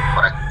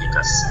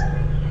prácticas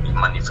y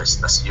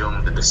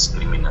manifestación de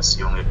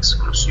discriminación,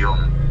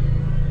 exclusión,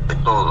 de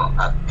todo.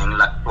 En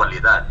la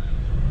actualidad,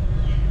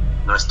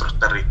 nuestros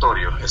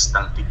territorios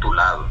están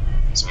titulados,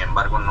 sin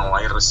embargo no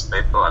hay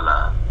respeto a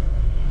la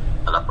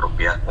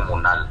propiedad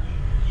comunal.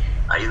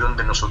 Ahí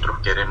donde nosotros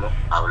queremos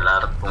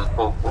hablar un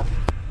poco,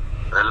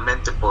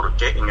 realmente por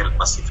qué en el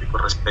Pacífico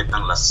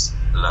respetan las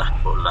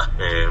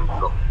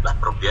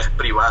propiedades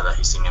privadas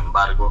y sin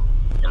embargo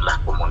en las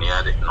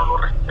comunidades no lo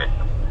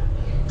respetan.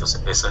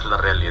 Entonces esa es la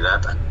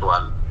realidad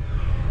actual.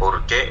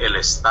 ¿Por qué el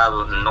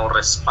Estado no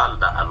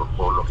respalda a los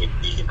pueblos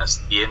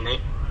indígenas?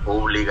 Tiene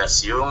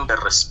obligación de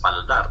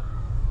respaldar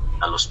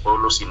a los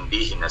pueblos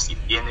indígenas y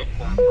tiene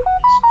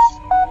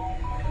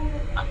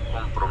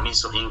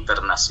compromisos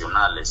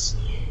internacionales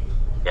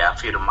que ha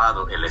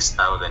firmado el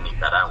Estado de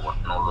Nicaragua,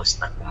 no lo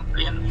está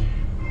cumpliendo.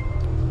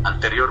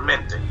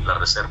 Anteriormente, la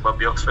Reserva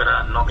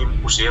Biosfera nos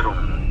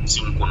impusieron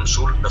sin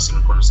consulta,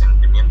 sin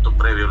consentimiento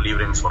previo,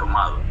 libre,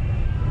 informado.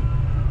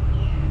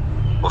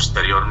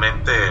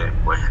 Posteriormente,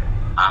 pues,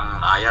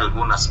 hay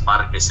algunas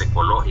parques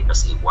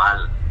ecológicas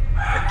igual.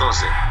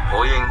 Entonces,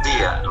 hoy en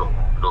día,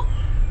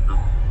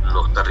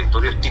 los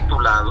territorios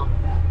titulados,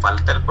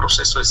 falta el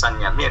proceso de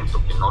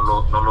saneamiento, que no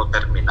lo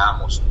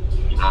terminamos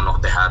y no nos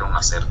dejaron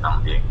hacer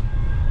también.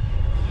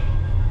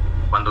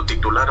 Cuando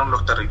titularon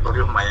los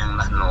territorios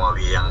mayagnas no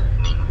había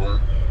ningún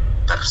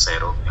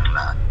tercero en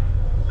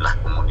las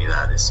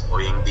comunidades.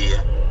 Hoy en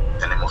día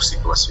tenemos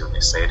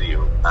situaciones serias.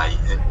 Hay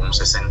un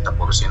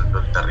 60%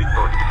 del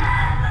territorio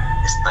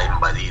está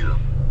invadido.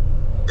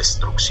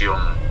 Destrucción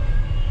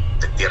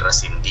de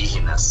tierras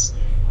indígenas,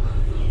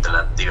 de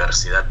la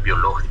diversidad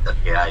biológica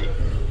que hay,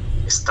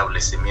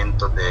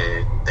 establecimiento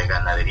de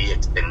ganadería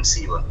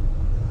extensiva,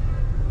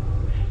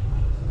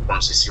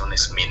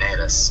 concesiones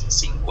mineras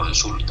sin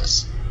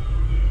consultas.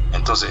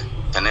 Entonces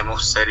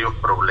tenemos serios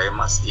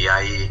problemas y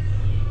hay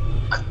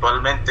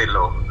actualmente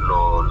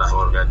las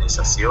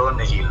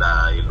organizaciones y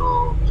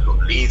los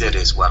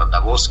líderes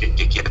guardabosques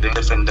que quieren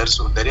defender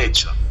sus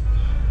derechos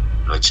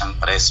lo echan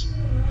preso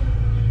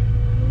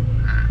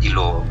y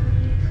lo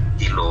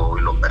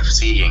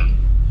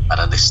persiguen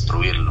para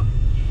destruirlo.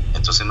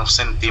 Entonces nos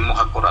sentimos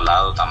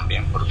acorralados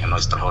también porque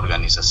nuestras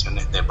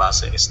organizaciones de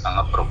base están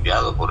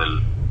apropiadas por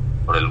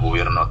el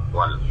gobierno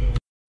actual.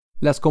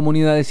 Las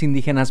comunidades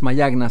indígenas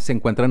mayagnas se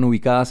encuentran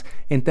ubicadas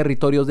en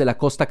territorios de la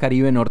costa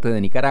caribe norte de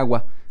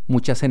Nicaragua,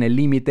 muchas en el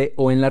límite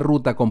o en la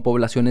ruta con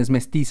poblaciones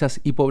mestizas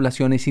y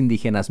poblaciones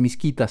indígenas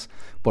misquitas,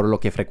 por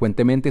lo que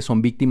frecuentemente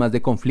son víctimas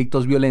de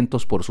conflictos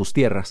violentos por sus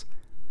tierras.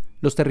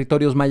 Los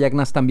territorios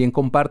mayagnas también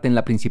comparten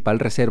la principal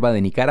reserva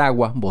de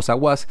Nicaragua,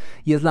 Bozaguas,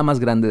 y es la más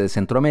grande de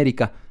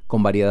Centroamérica,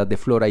 con variedad de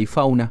flora y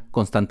fauna,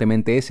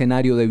 constantemente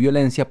escenario de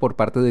violencia por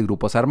parte de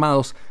grupos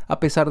armados, a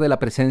pesar de la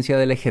presencia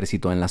del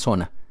ejército en la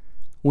zona.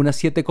 Unas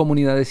 7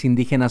 comunidades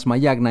indígenas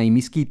mayagna y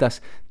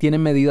misquitas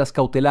tienen medidas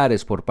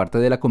cautelares por parte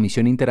de la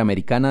Comisión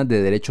Interamericana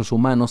de Derechos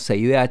Humanos,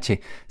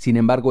 CIDH. Sin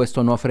embargo,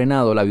 esto no ha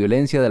frenado la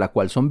violencia de la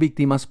cual son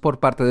víctimas por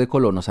parte de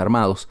colonos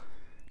armados.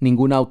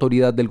 Ninguna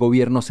autoridad del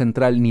gobierno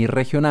central ni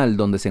regional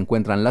donde se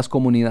encuentran las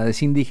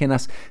comunidades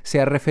indígenas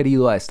se ha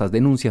referido a estas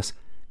denuncias.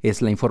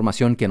 Es la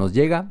información que nos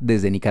llega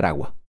desde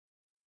Nicaragua.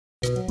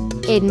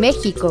 En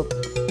México.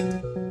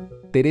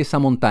 Teresa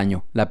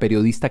Montaño, la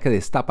periodista que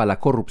destapa la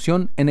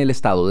corrupción en el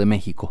Estado de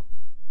México.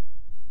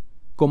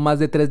 Con más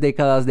de 3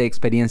 décadas de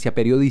experiencia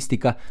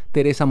periodística,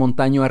 Teresa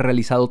Montaño ha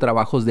realizado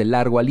trabajos de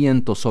largo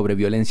aliento sobre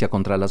violencia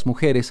contra las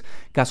mujeres,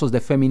 casos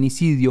de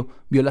feminicidio,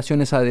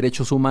 violaciones a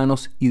derechos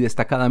humanos y,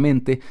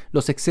 destacadamente,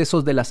 los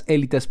excesos de las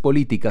élites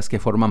políticas que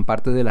forman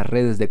parte de las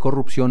redes de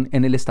corrupción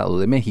en el Estado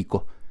de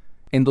México.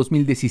 En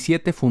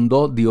 2017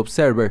 fundó The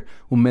Observer,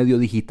 un medio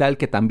digital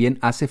que también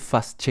hace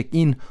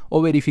fast-check-in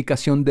o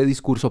verificación de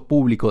discurso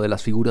público de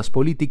las figuras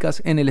políticas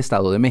en el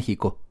Estado de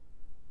México.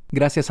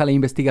 Gracias a la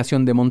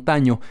investigación de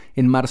Montaño,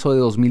 en marzo de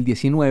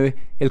 2019,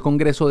 el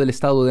Congreso del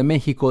Estado de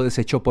México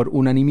desechó por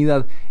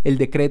unanimidad el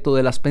decreto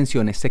de las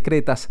pensiones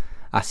secretas.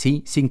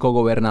 Así, 5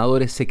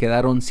 gobernadores se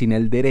quedaron sin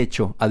el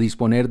derecho a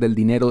disponer del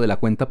dinero de la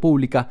cuenta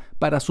pública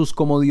para sus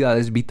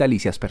comodidades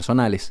vitalicias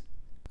personales.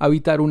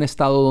 Habitar un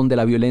estado donde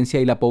la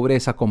violencia y la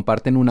pobreza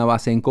comparten una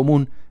base en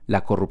común,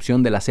 la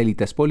corrupción de las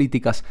élites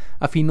políticas,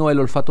 afinó el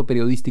olfato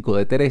periodístico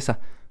de Teresa.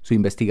 Su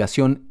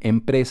investigación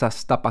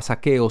Empresas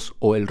tapasaqueos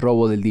o el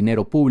robo del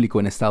dinero público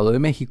en Estado de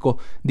México,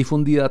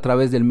 difundida a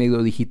través del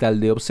medio digital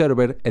de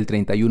Observer el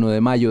 31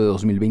 de mayo de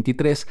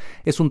 2023,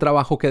 es un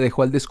trabajo que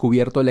dejó al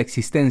descubierto la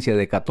existencia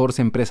de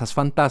 14 empresas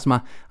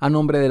fantasma, a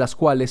nombre de las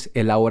cuales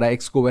el ahora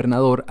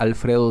exgobernador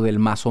Alfredo del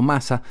Mazo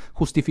Maza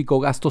justificó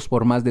gastos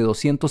por más de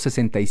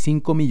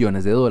 $265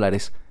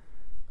 millones.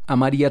 A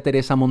María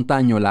Teresa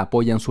Montaño la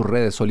apoyan sus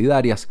redes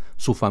solidarias,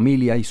 su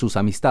familia y sus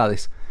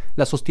amistades.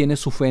 La sostiene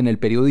su fe en el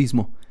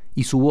periodismo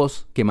y su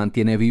voz, que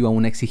mantiene viva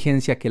una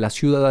exigencia que la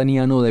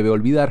ciudadanía no debe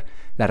olvidar,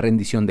 la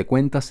rendición de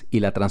cuentas y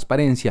la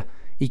transparencia,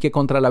 y que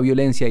contra la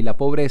violencia y la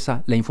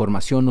pobreza la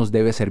información nos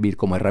debe servir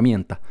como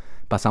herramienta.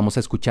 Pasamos a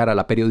escuchar a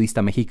la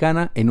periodista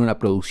mexicana en una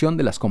producción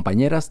de las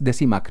compañeras de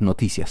CIMAC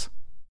Noticias.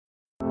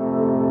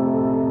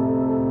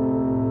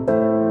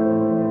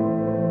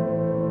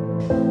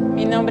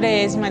 Mi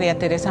nombre es María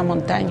Teresa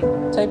Montaño.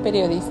 Soy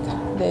periodista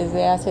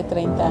desde hace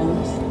 30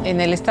 años. En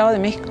el Estado de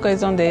México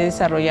es donde he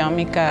desarrollado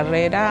mi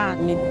carrera.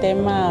 Mi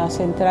tema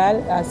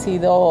central ha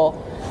sido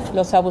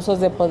los abusos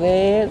de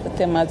poder,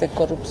 temas de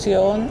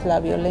corrupción, la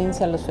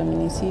violencia, los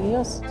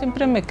feminicidios.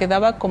 Siempre me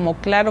quedaba como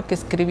claro que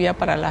escribía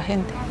para la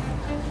gente.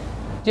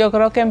 Yo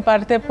creo que en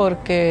parte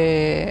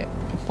porque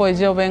pues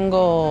yo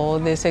vengo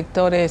de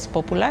sectores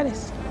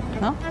populares,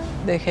 ¿no?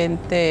 De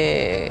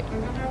gente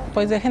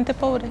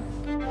pobre.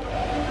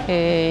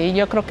 Y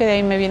yo creo que de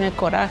ahí me viene el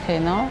coraje,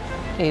 ¿no?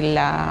 Y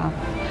la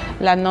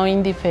no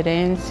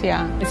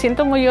indiferencia. Me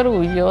siento muy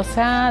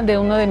orgullosa de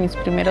uno de mis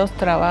primeros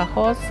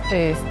trabajos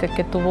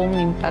que tuvo un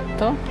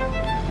impacto.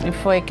 Y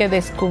fue que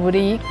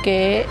descubrí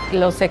que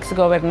los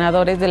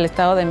exgobernadores del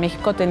Estado de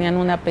México tenían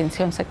una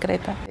pensión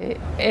secreta.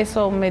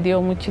 Eso me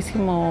dio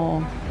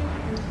muchísimo,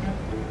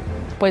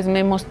 pues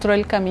me mostró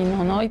el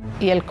camino, ¿no?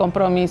 Y el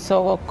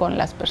compromiso con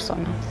las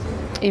personas.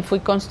 Y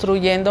fui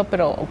construyendo,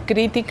 pero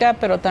crítica,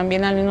 pero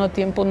también al mismo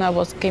tiempo una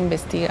voz que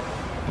investiga.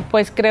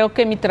 Pues creo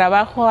que mi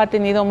trabajo ha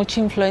tenido mucha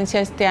influencia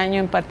este año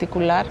en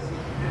particular,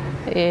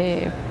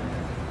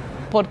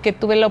 porque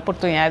tuve la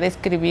oportunidad de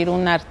escribir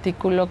un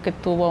artículo que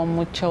tuvo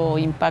mucho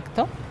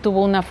impacto.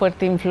 Tuvo una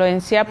fuerte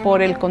influencia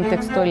por el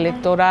contexto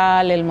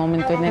electoral, el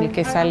momento en el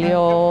que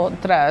salió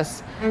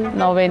tras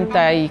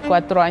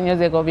 94 años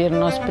de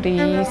gobiernos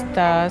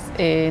priistas,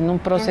 en un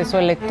proceso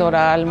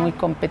electoral muy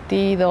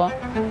competido.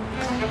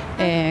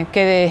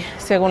 Que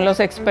según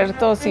los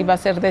expertos iba a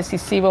ser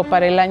decisivo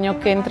para el año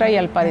que entra y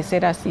al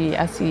parecer así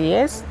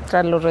es,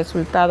 tras los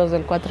resultados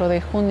del 4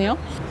 de junio.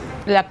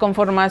 La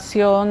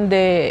conformación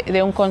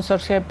de un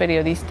consorcio de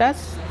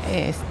periodistas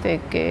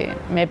que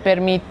me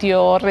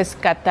permitió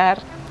rescatar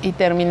y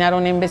terminar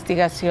una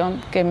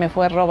investigación que me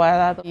fue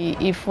robada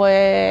y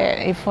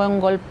fue un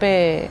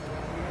golpe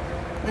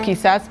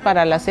quizás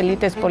para las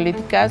élites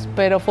políticas,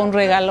 pero fue un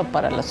regalo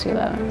para los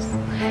ciudadanos.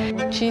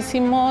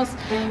 Muchísimos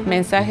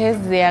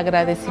mensajes de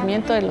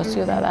agradecimiento de los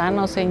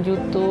ciudadanos en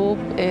YouTube,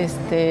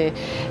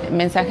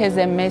 mensajes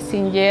de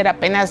Messenger.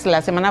 Apenas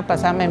la semana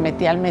pasada me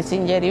metí al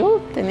Messenger y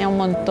tenía un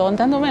montón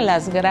dándome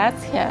las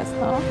gracias,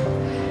 ¿no?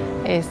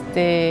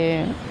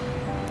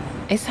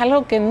 Es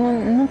algo que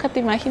nunca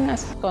te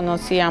imaginas.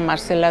 Conocí a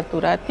Marcela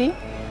Turati,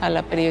 a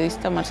la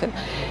periodista Marcela,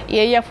 y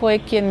ella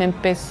fue quien me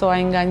empezó a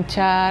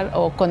enganchar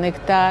o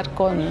conectar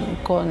con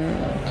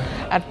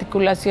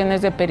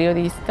articulaciones de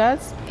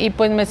periodistas y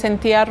pues me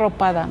sentía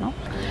arropada, ¿no?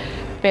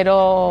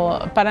 Pero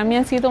para mí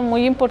han sido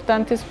muy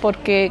importantes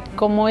porque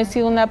como he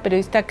sido una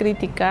periodista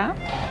crítica,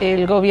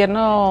 el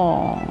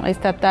gobierno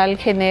estatal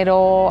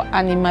generó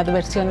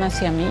animadversión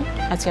hacia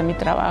mi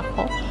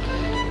trabajo.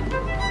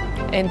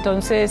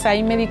 Entonces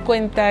ahí me di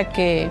cuenta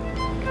que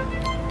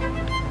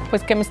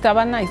me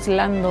estaban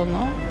aislando,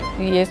 ¿no?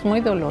 Y es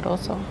muy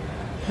doloroso,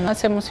 ¿no?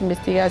 Hacemos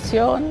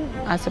investigación,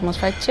 hacemos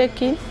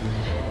fact-checking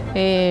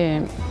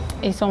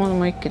y somos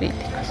muy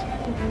críticos.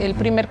 El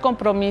primer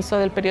compromiso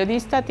del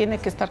periodista tiene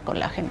que estar con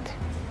la gente.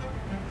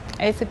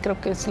 Ese creo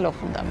que es lo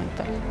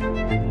fundamental.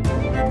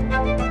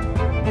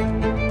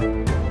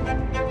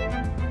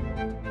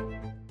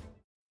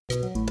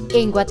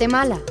 En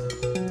Guatemala.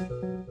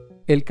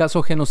 El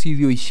caso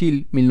genocidio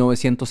Ixil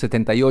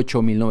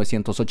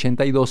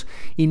 1978-1982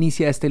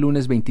 inicia este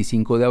lunes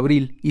 25 de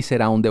abril y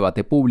será un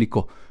debate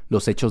público.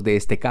 Los hechos de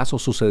este caso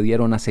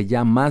sucedieron hace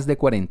ya más de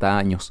 40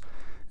 años.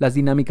 Las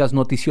dinámicas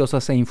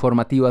noticiosas e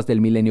informativas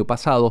del milenio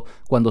pasado,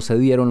 cuando se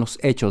dieron los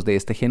hechos de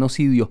este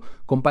genocidio,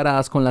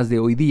 comparadas con las de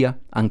hoy día,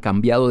 han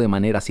cambiado de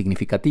manera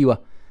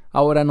significativa.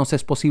 Ahora nos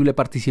es posible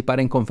participar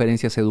en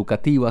conferencias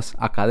educativas,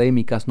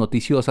 académicas,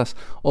 noticiosas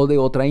o de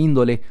otra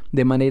índole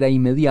de manera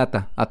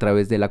inmediata a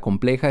través de la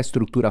compleja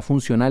estructura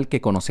funcional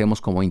que conocemos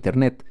como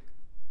Internet.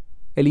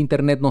 El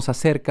Internet nos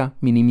acerca,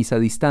 minimiza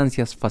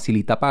distancias,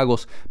 facilita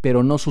pagos,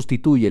 pero no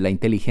sustituye la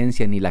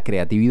inteligencia ni la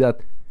creatividad.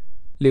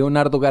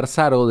 Leonardo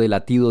Garzaro, de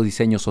Latido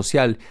Diseño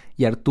Social,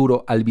 y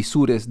Arturo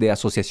Alvisures, de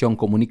Asociación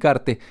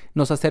Comunicarte,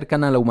 nos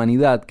acercan a la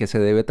humanidad que se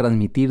debe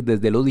transmitir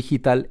desde lo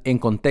digital en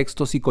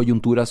contextos y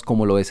coyunturas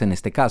como lo es en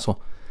este caso.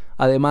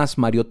 Además,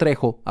 Mario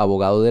Trejo,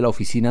 abogado de la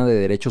Oficina de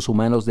Derechos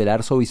Humanos del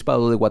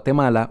Arzobispado de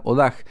Guatemala,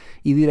 ODAG,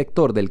 y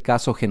director del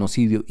caso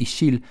genocidio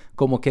Ixil,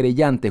 como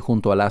querellante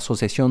junto a la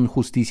Asociación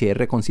Justicia y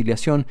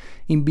Reconciliación,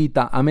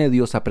 invita a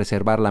medios a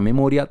preservar la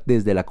memoria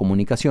desde la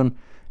comunicación.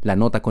 La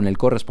nota con el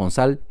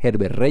corresponsal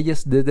Herbert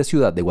Reyes desde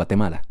Ciudad de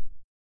Guatemala.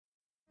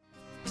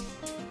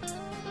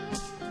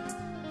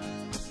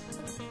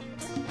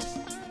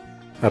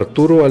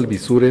 Arturo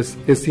Alvisures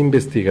es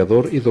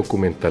investigador y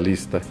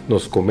documentalista.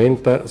 Nos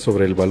comenta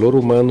sobre el valor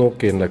humano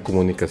que en la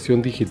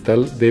comunicación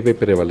digital debe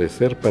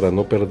prevalecer para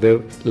no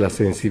perder la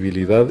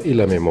sensibilidad y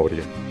la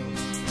memoria.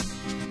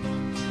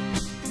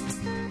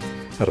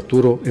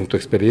 Arturo, en tu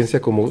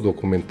experiencia como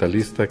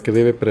documentalista, ¿qué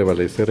debe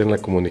prevalecer en la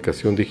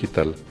comunicación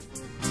digital?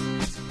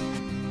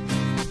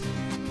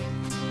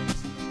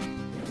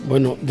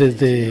 Bueno,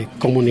 desde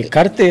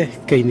Comunicarte,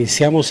 que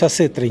iniciamos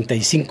hace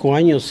 35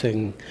 años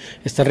en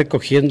estar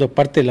recogiendo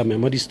parte de la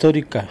memoria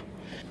histórica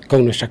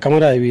con nuestra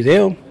cámara de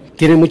video,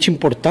 tiene mucha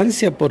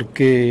importancia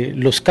porque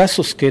los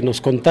casos que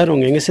nos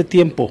contaron en ese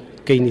tiempo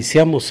que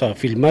iniciamos a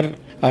filmar,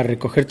 a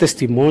recoger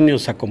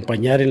testimonios, a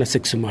acompañar en las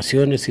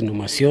exhumaciones,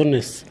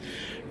 inhumaciones,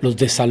 los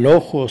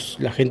desalojos,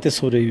 la gente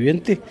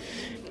sobreviviente,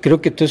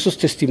 creo que todos esos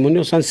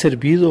testimonios han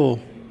servido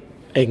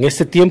en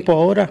este tiempo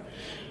ahora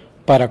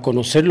para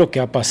conocer lo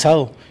que ha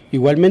pasado.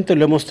 Igualmente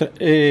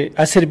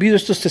ha servido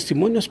estos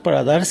testimonios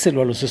para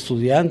dárselo a los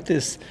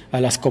estudiantes,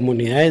 a las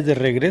comunidades de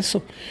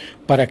regreso,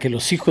 para que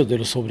los hijos de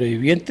los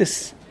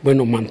sobrevivientes,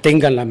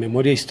 mantengan la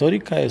memoria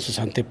histórica de sus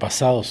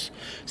antepasados.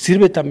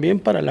 Sirve también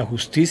para la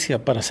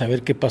justicia, para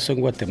saber qué pasó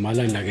en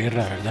Guatemala en la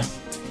guerra, ¿verdad?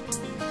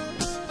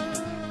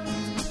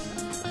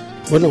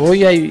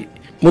 Hoy hay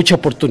mucha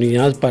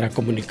oportunidad para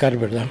comunicar,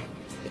 ¿verdad?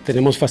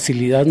 Tenemos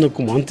facilidad, no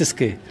como antes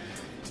que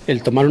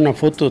el tomar una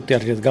foto te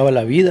arriesgaba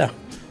la vida.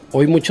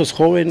 Hoy muchos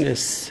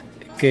jóvenes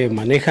que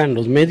manejan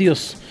los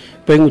medios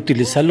pueden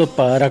utilizarlos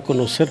para dar a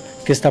conocer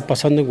qué está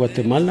pasando en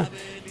Guatemala,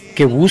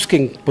 que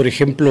busquen, por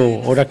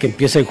ejemplo, ahora que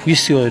empieza el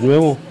juicio de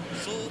nuevo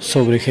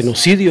sobre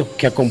genocidio,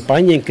 que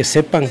acompañen, que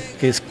sepan,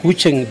 que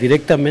escuchen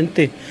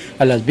directamente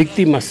a las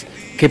víctimas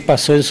qué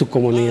pasó en su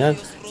comunidad,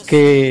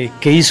 qué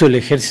hizo el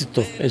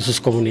ejército en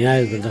sus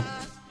comunidades, ¿verdad?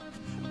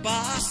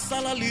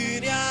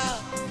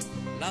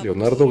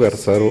 Leonardo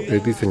Garzaro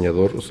es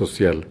diseñador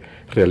social,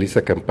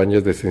 realiza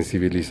campañas de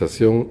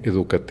sensibilización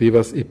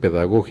educativas y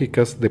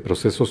pedagógicas de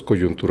procesos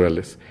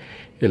coyunturales,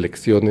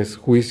 elecciones,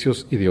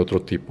 juicios y de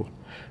otro tipo.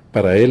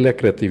 Para él la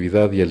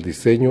creatividad y el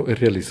diseño es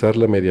realizar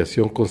la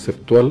mediación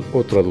conceptual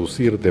o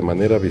traducir de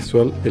manera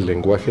visual el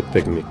lenguaje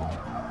técnico.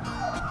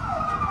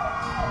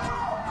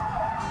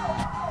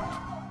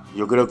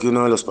 Yo creo que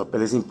uno de los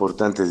papeles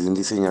importantes de un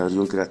diseñador y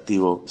un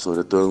creativo,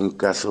 sobre todo en un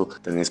caso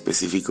tan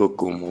específico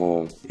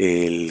como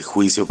el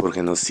juicio por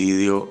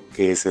genocidio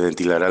que se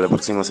ventilará la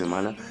próxima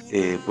semana,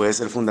 puede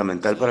ser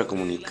fundamental para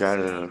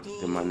comunicar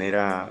de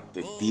manera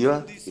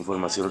efectiva,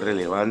 información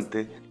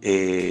relevante,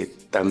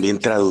 también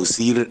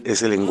traducir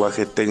ese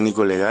lenguaje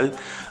técnico legal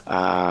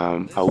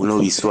a uno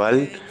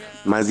visual,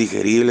 más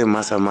digerible,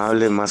 más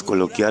amable, más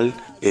coloquial,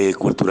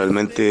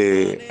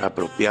 culturalmente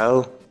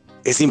apropiado.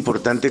 Es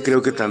importante,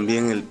 creo que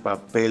también el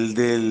papel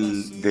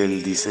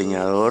del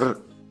diseñador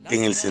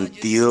en el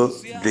sentido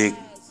de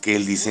que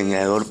el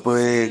diseñador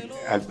puede,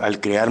 al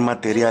crear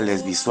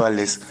materiales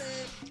visuales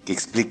que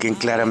expliquen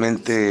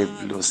claramente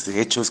los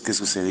hechos que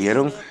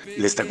sucedieron,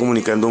 le está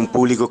comunicando a un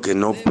público que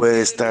no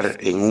puede estar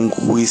en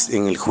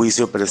el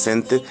juicio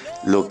presente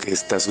lo que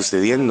está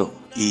sucediendo.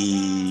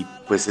 Y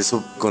pues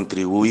eso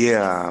contribuye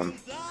a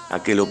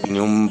que la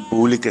opinión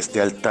pública esté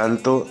al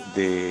tanto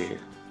de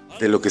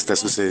lo que está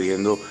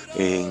sucediendo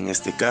en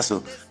este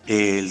caso.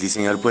 El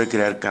diseñador puede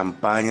crear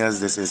campañas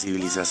de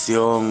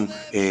sensibilización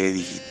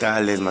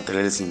digitales,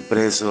 materiales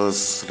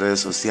impresos,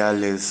 redes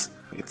sociales,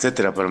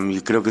 etcétera. Para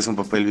mí creo que es un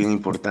papel bien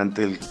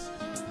importante.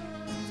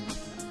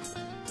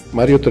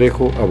 Mario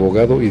Trejo,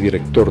 abogado y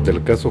director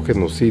del caso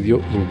genocidio,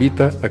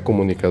 invita a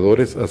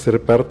comunicadores a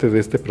ser parte de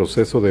este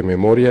proceso de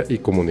memoria y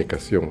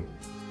comunicación.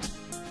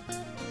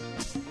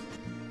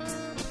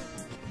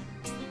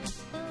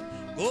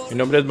 Mi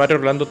nombre es Mario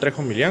Orlando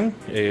Trejo Milián,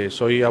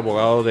 soy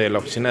abogado de la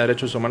Oficina de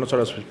Derechos Humanos del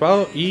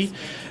Arzobispado y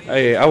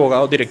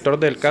abogado director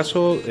del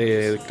caso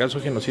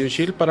Genocidio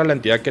Ixil para la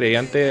entidad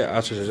creyente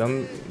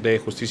Asociación de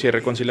Justicia y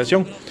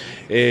Reconciliación.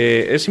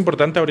 Es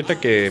importante ahorita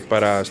que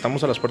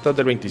estamos a las puertas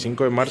del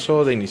 25 de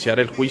marzo de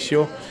iniciar el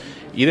juicio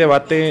y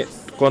debate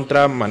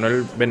contra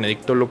Manuel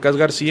Benedicto Lucas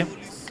García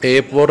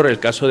por el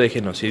caso de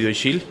genocidio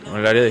Ixil, en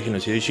el área de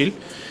genocidio Ixil.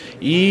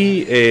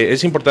 Y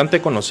es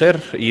importante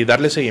conocer y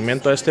darle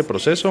seguimiento a este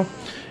proceso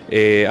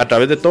a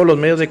través de todos los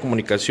medios de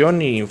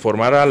comunicación e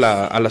informar a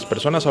las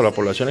personas o a la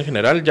población en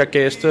general, ya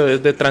que esto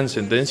es de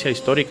trascendencia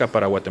histórica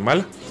para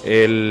Guatemala,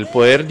 el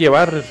poder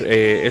llevar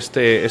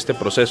este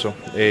proceso.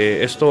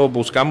 Esto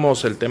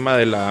buscamos el tema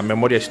de la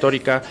memoria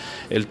histórica,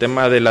 el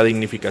tema de la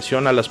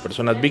dignificación a las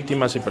personas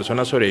víctimas y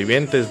personas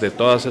sobrevivientes de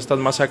todas estas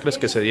masacres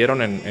que se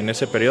dieron en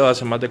ese periodo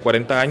hace más de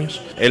 40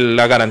 años.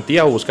 La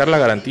garantía o buscar la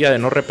garantía de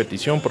no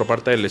repetición por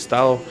parte del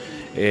Estado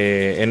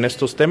en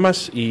estos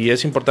temas, y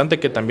es importante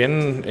que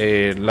también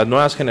las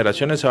nuevas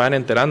generaciones se vayan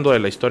enterando de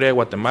la historia de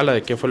Guatemala,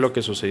 de qué fue lo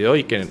que sucedió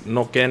y que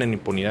no queden en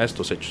impunidad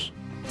estos hechos.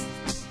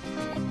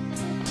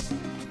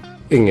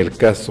 En el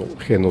caso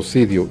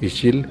genocidio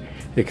Ixil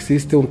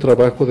existe un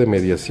trabajo de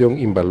mediación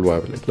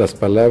invaluable. Las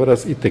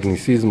palabras y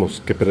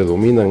tecnicismos que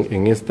predominan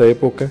en esta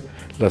época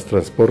las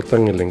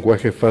transportan en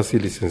lenguaje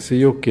fácil y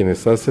sencillo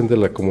quienes hacen de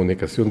la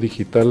comunicación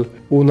digital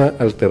una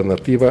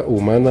alternativa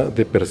humana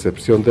de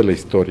percepción de la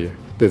historia.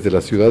 Desde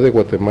la ciudad de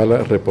Guatemala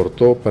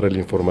reportó para el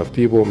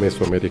Informativo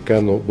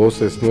Mesoamericano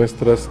Voces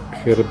Nuestras,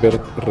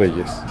 Herbert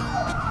Reyes.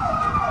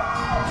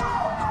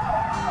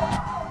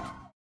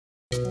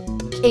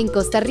 En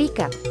Costa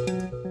Rica.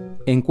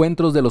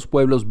 Encuentros de los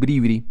pueblos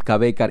Bribri,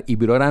 Cabécar y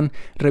Brorán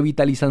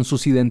revitalizan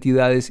sus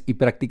identidades y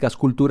prácticas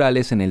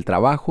culturales en el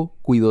trabajo,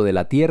 cuidado de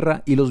la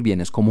tierra y los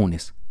bienes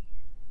comunes.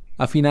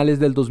 A finales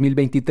del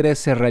 2023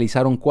 se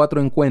realizaron 4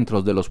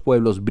 encuentros de los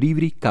pueblos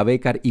Bribri,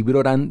 Cabécar y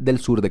Brorán del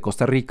sur de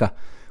Costa Rica.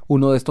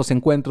 Uno de estos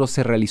encuentros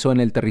se realizó en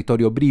el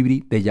territorio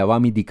Bribri de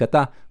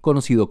Yabami-Dicatá,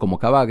 conocido como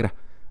Cabagra.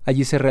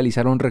 Allí se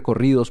realizaron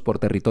recorridos por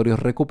territorios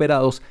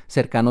recuperados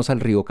cercanos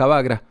al río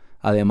Cabagra,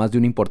 además de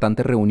una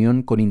importante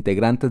reunión con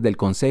integrantes del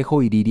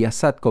Consejo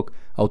Iriria-Satcoc,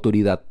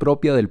 autoridad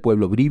propia del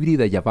pueblo Bribri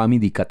de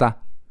Yabami-Dicatá.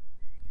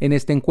 En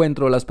este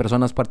encuentro, las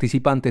personas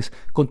participantes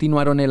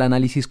continuaron el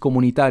análisis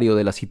comunitario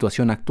de la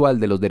situación actual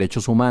de los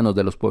derechos humanos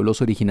de los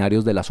pueblos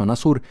originarios de la zona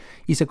sur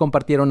y se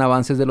compartieron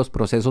avances de los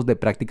procesos de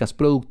prácticas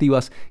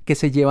productivas que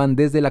se llevan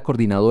desde la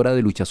Coordinadora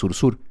de Lucha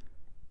Sur-Sur.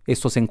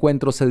 Estos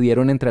encuentros se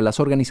dieron entre las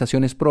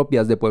organizaciones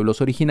propias de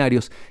pueblos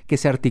originarios que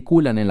se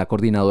articulan en la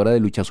Coordinadora de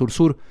Lucha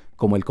Sur-Sur,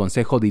 como el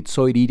Consejo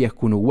Ditso Iriria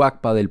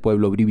Cunuhuacpa del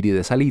pueblo Bribri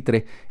de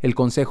Salitre, el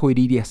Consejo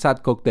Iriria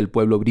Satcoc del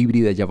pueblo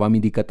Bribri de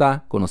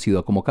Yabami-Dicatá,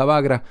 conocido como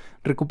Cabagra,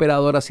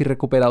 recuperadoras y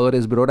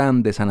recuperadores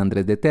Brorán de San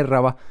Andrés de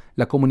Térraba,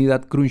 la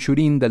comunidad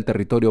Crunchurín del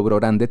territorio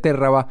Brorán de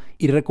Térraba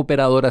y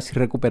recuperadoras y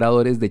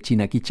recuperadores de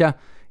Chinaquichá,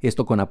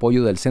 esto con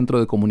apoyo del Centro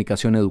de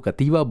Comunicación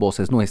Educativa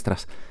Voces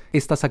Nuestras.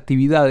 Estas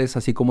actividades,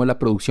 así como la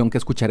producción que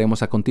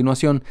escucharemos a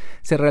continuación,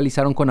 se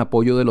realizaron con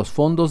apoyo de los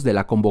fondos de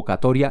la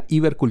convocatoria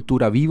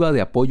Ibercultura Viva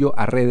de apoyo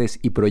a redes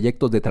y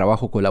proyectos de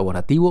trabajo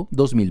colaborativo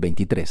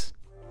 2023.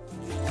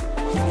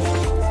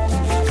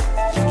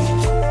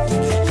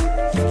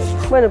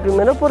 Bueno,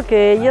 primero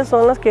porque ellas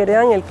son las que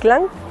heredan el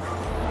clan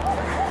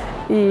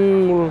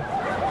y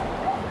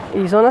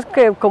son las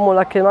que, como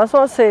las que más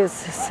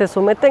se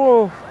someten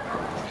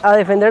a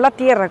defender la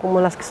tierra,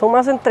 como las que son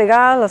más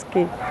entregadas,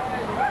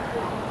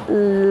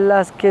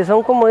 las que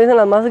son, como dicen,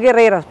 las más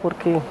guerreras,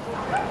 porque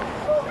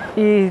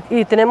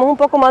y tenemos un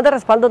poco más de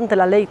respaldo ante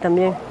la ley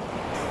también.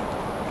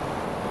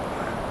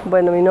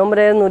 Bueno, mi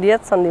nombre es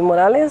Nuriet Sandy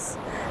Morales,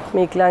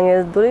 mi clan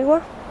es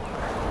Drúa,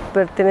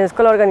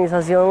 pertenezco a la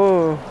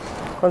organización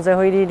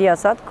Consejo Iriria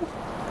Satco.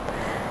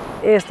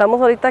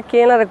 Estamos ahorita aquí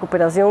en la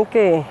recuperación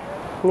que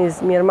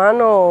mi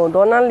hermano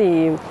Donald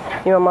y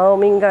mi mamá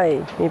Dominga y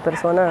mi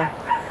persona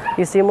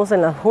hicimos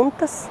en las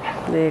juntas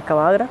de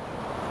Cabagra.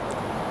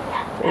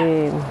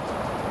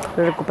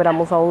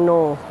 Recuperamos a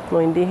uno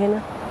no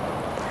indígena,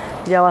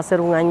 ya va a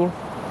ser un año.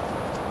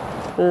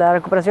 La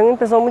recuperación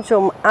empezó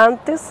mucho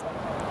antes,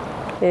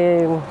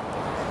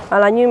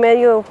 al año y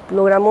medio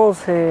logramos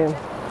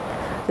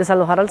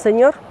desalojar al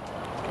señor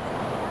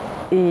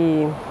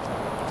y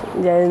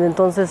ya desde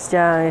entonces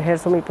ya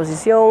ejerzo mi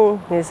posición,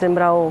 he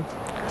sembrado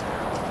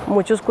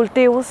muchos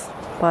cultivos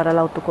para el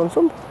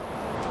autoconsumo.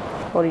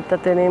 Ahorita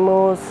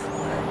tenemos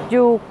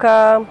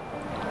yuca,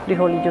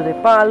 frijolillo de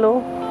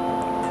palo,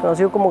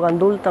 conocido como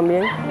gandul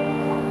también,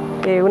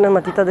 unas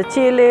matitas de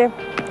chile,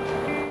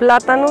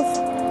 plátanos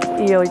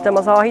y ahorita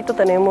más abajito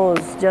tenemos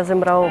ya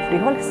sembrado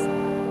frijoles.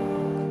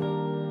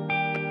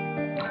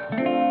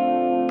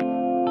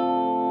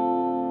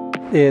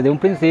 De un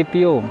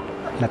principio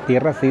la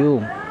tierra ha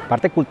sido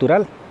parte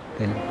cultural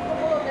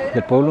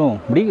del pueblo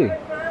Bribri,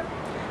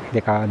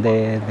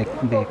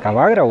 de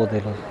Cabagra o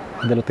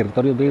de los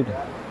territorios Bribri.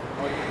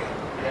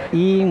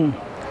 Y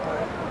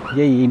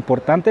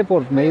importante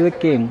por medio de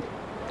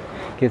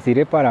que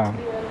sirve para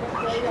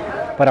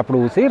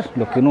producir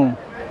lo que uno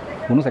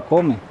se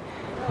come.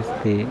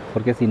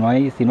 porque si no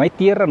hay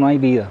tierra no hay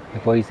vida, se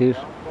puede decir.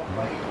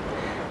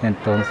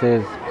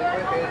 Entonces,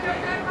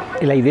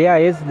 la idea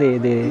es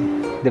de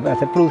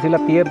hacer producir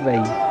la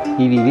tierra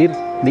y vivir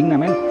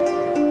dignamente.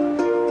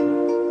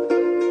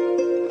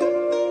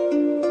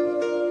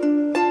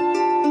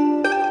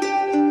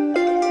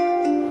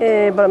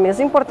 Para mí es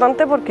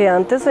importante porque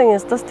antes en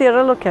estas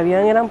tierras lo que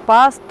habían eran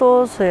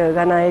pastos,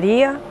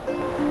 ganadería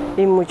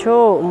y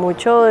mucho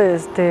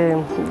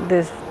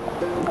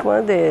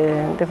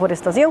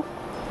deforestación.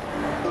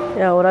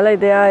 Y ahora la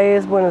idea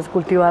es, es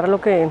cultivar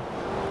lo que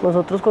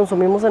nosotros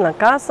consumimos en la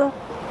casa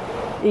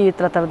y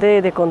tratar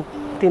de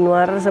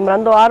continuar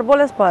sembrando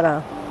árboles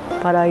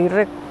para ir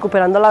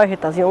recuperando la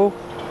vegetación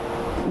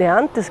de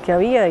antes que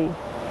había y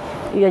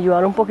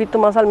ayudar un poquito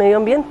más al medio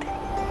ambiente.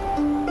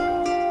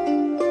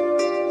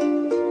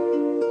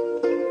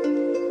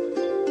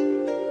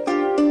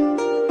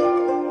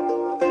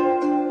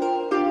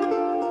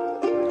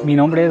 Mi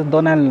nombre es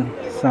Donald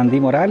Sandy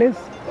Morales,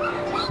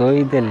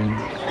 soy del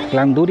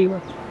clan Drúa.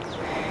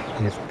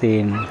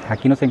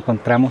 Aquí nos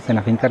encontramos en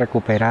la finca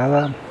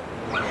recuperada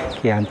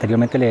que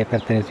anteriormente le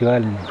perteneció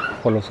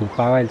o lo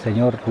usurpaba el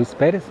señor Luis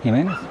Pérez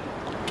Jiménez.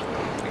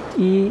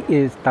 Y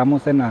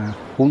estamos en las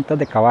juntas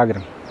de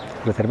Cabagra,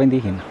 reserva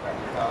indígena,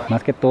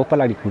 más que todo para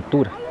la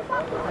agricultura.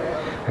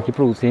 Aquí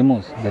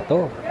producimos de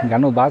todo,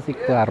 granos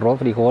básicos, arroz,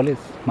 frijoles,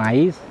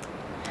 maíz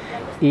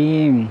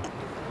y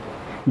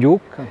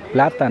yuca,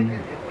 plátano.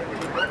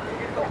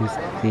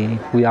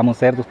 Cuidamos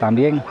cerdos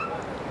también,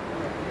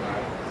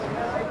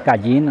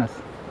 gallinas.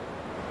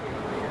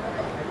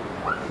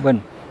 Bueno,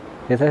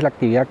 esa es la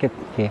actividad que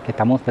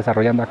estamos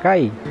desarrollando acá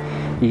y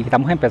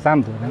estamos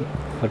empezando, ¿verdad?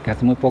 Porque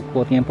hace muy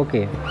poco tiempo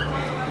que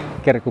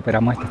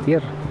recuperamos esta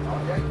tierra.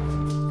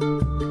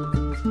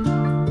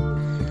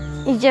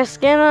 Y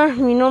Yasquena,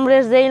 mi nombre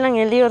es Deylan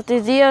Elí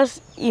Ortiz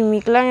Díaz y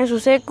mi clan es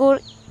Usecur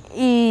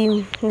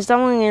y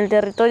estamos en el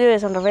territorio de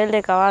San Rafael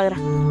de Cabagra.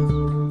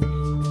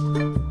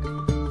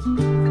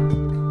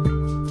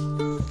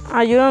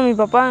 Ayudo a mi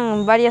papá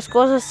en varias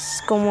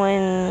cosas, como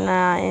en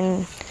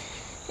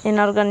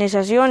la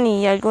organización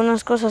y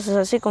algunas cosas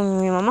así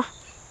con mi mamá.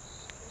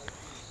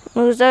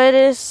 Me gusta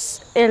ver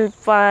el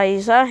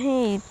paisaje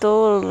y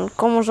todo,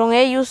 cómo son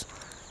ellos,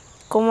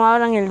 cómo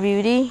hablan el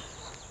vibrí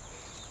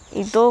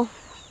y todo.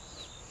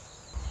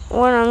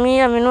 Bueno, a mí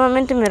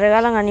nuevamente me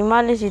regalan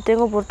animales y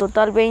tengo por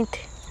total 20,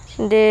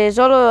 de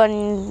solo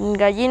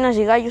gallinas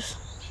y gallos.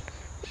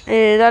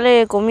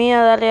 Darle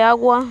comida, darle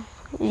agua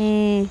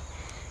y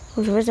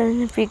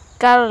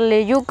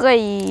picarle yuca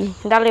y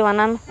darle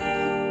banano.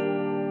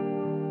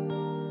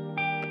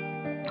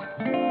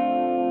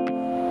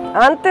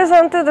 Antes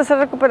de ser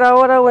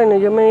recuperadora,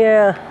 yo me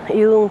había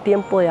ido un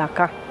tiempo de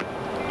acá.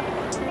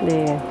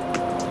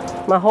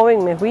 Más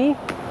joven me fui,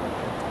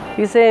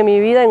 hice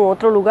mi vida en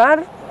otro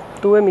lugar,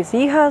 tuve mis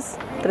hijas,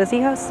 3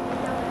 hijas.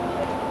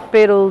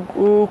 Pero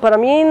para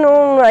mí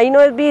ahí no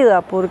es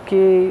vida,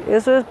 porque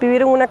eso es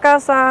vivir en una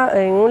casa,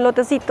 en un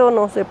lotecito,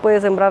 no se puede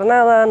sembrar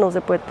nada, no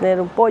se puede tener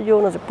un pollo,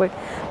 no se puede,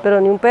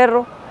 pero ni un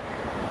perro.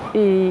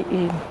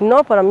 Y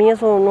no, para mí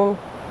eso no,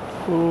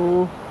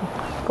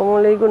 como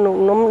le digo,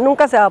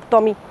 nunca se adaptó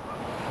a mí.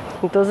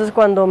 Entonces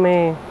cuando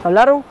me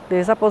hablaron de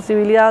esa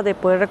posibilidad de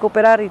poder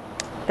recuperar y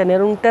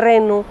tener un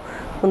terreno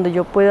donde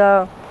yo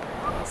pueda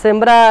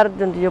sembrar,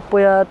 donde yo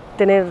pueda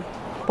tener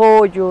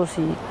pollos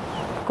y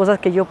cosas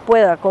que yo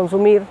pueda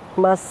consumir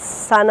más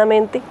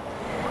sanamente,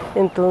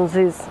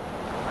 entonces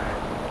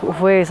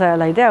fue esa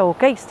la idea.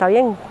 Ok, está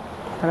bien,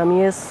 para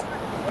mí es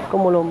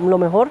como lo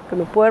mejor que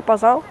me puede haber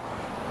pasado,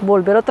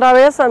 volver otra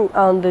vez a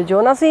donde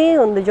yo nací,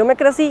 donde yo me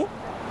crecí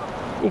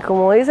y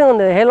como dicen,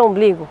 donde dejé el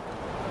ombligo,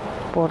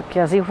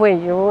 porque así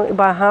fue. Yo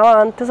bajaba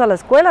antes a la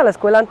escuela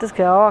antes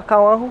quedaba acá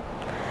abajo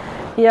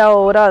y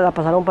ahora la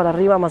pasaron para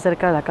arriba, más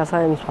cerca de la casa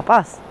de mis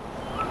papás.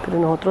 Pero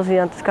nosotros sí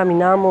antes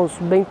caminábamos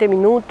 20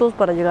 minutos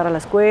para llegar a la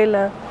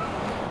escuela.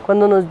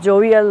 Cuando nos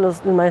llovía, el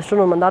maestro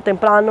nos mandaba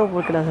temprano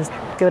porque las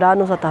quebradas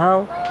nos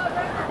atajaban.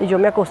 Y yo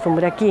me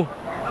acostumbré aquí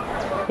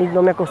y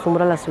no me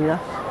acostumbro a la ciudad.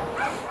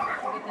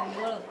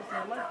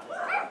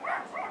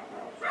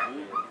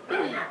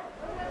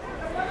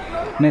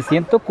 Me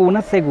siento con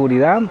una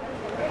seguridad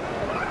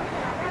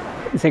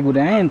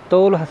en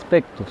todos los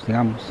aspectos,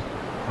 digamos.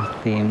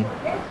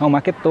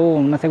 Más que todo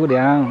una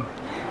seguridad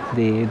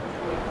de,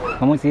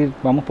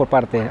 vamos por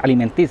parte,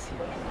 alimenticia,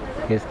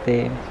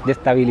 de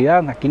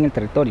estabilidad aquí en el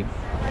territorio.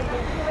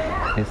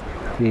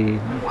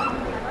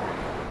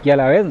 Y a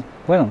la vez,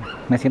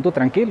 me siento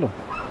tranquilo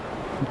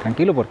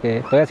porque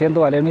estoy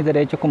haciendo valer mis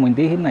derechos como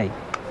indígena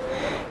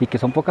y que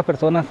son pocas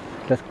personas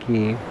las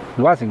que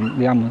lo hacen.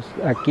 Digamos,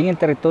 aquí en el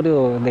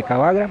territorio de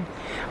Cabagra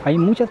hay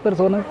muchas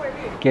personas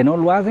que no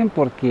lo hacen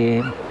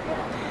porque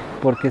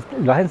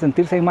lo hacen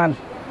sentirse mal.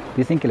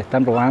 Dicen que le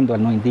están robando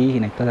al no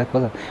indígena y todas esas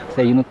cosas. O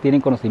sea, ellos no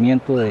tienen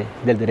conocimiento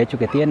del derecho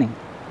que tienen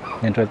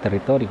dentro del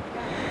territorio,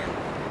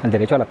 el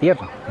derecho a la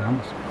tierra,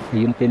 digamos.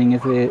 Ellos no tienen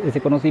ese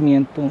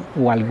conocimiento,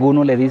 o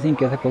algunos le dicen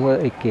que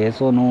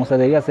eso no se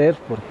debe hacer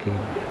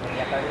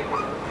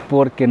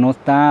porque no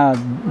está,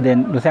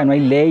 no hay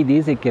ley,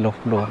 dice que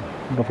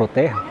lo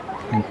proteja.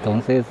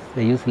 Entonces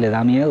ellos les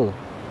da miedo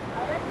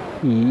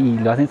y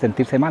lo hacen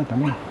sentirse mal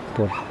también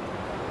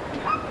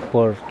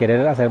por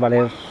querer hacer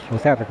valer, o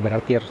sea,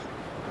 recuperar tierras.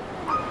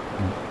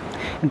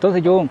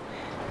 Entonces yo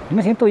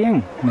me siento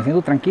bien, me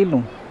siento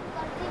tranquilo,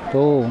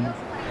 todo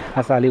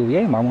ha salido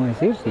bien, vamos a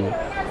decir,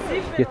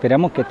 y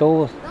esperamos que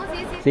todos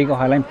sigan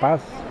ojalá en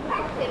paz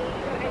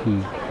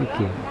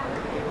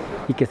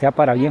y que sea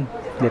para bien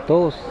de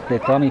todos, de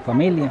toda mi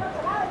familia.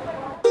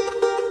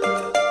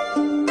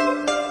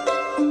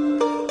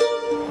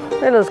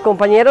 Los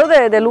compañeros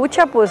de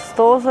lucha, pues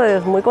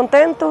todos muy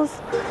contentos,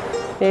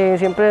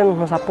 siempre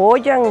nos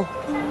apoyan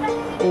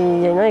y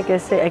 ¿no? hay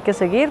que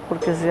seguir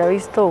porque se ha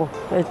visto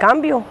el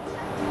cambio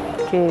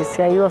que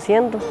se ha ido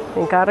haciendo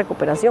en cada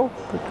recuperación,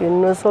 porque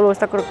no es solo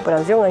esta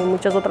recuperación, hay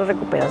muchas otras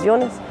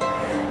recuperaciones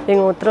en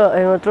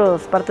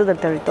otras partes del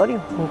territorio,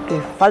 aunque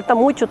falta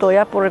mucho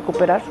todavía por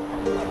recuperar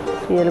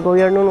y el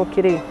gobierno no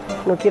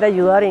quiere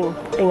ayudar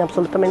en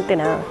absolutamente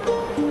nada.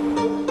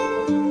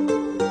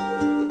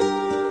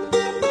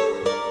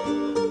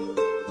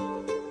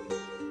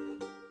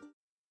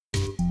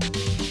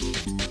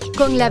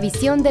 Con la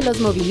visión de los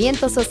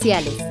movimientos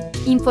sociales.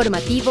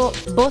 Informativo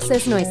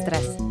Voces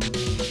Nuestras.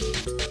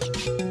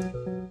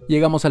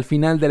 Llegamos al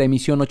final de la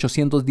emisión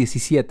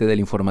 817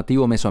 del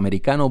Informativo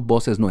Mesoamericano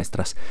Voces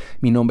Nuestras.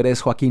 Mi nombre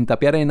es Joaquín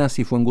Tapiarenas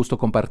y fue un gusto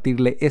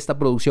compartirle esta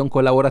producción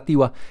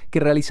colaborativa que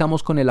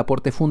realizamos con el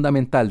aporte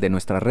fundamental de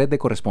nuestra red de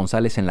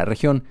corresponsales en la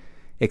región.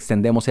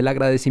 Extendemos el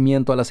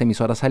agradecimiento a las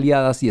emisoras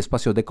aliadas y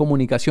espacios de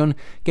comunicación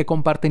que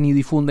comparten y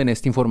difunden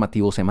este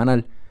informativo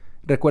semanal.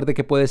 Recuerde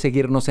que puede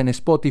seguirnos en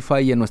Spotify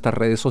y en nuestras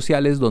redes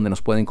sociales donde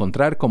nos puede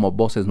encontrar como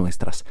Voces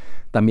Nuestras.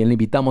 También le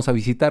invitamos a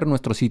visitar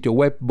nuestro sitio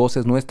web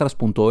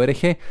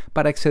vocesnuestras.org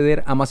para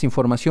acceder a más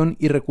información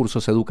y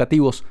recursos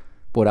educativos.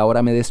 Por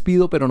ahora me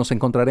despido, pero nos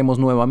encontraremos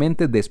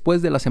nuevamente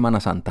después de la Semana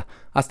Santa.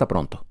 Hasta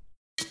pronto.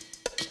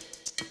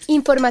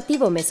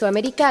 Informativo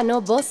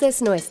Mesoamericano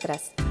Voces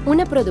Nuestras,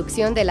 una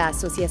producción de la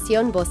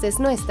Asociación Voces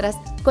Nuestras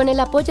con el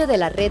apoyo de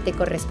la red de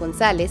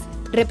corresponsales,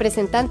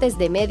 representantes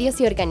de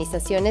medios y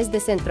organizaciones de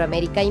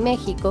Centroamérica y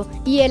México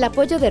y el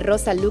apoyo de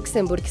Rosa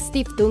Luxemburg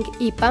Stiftung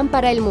y Pan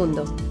para el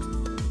Mundo.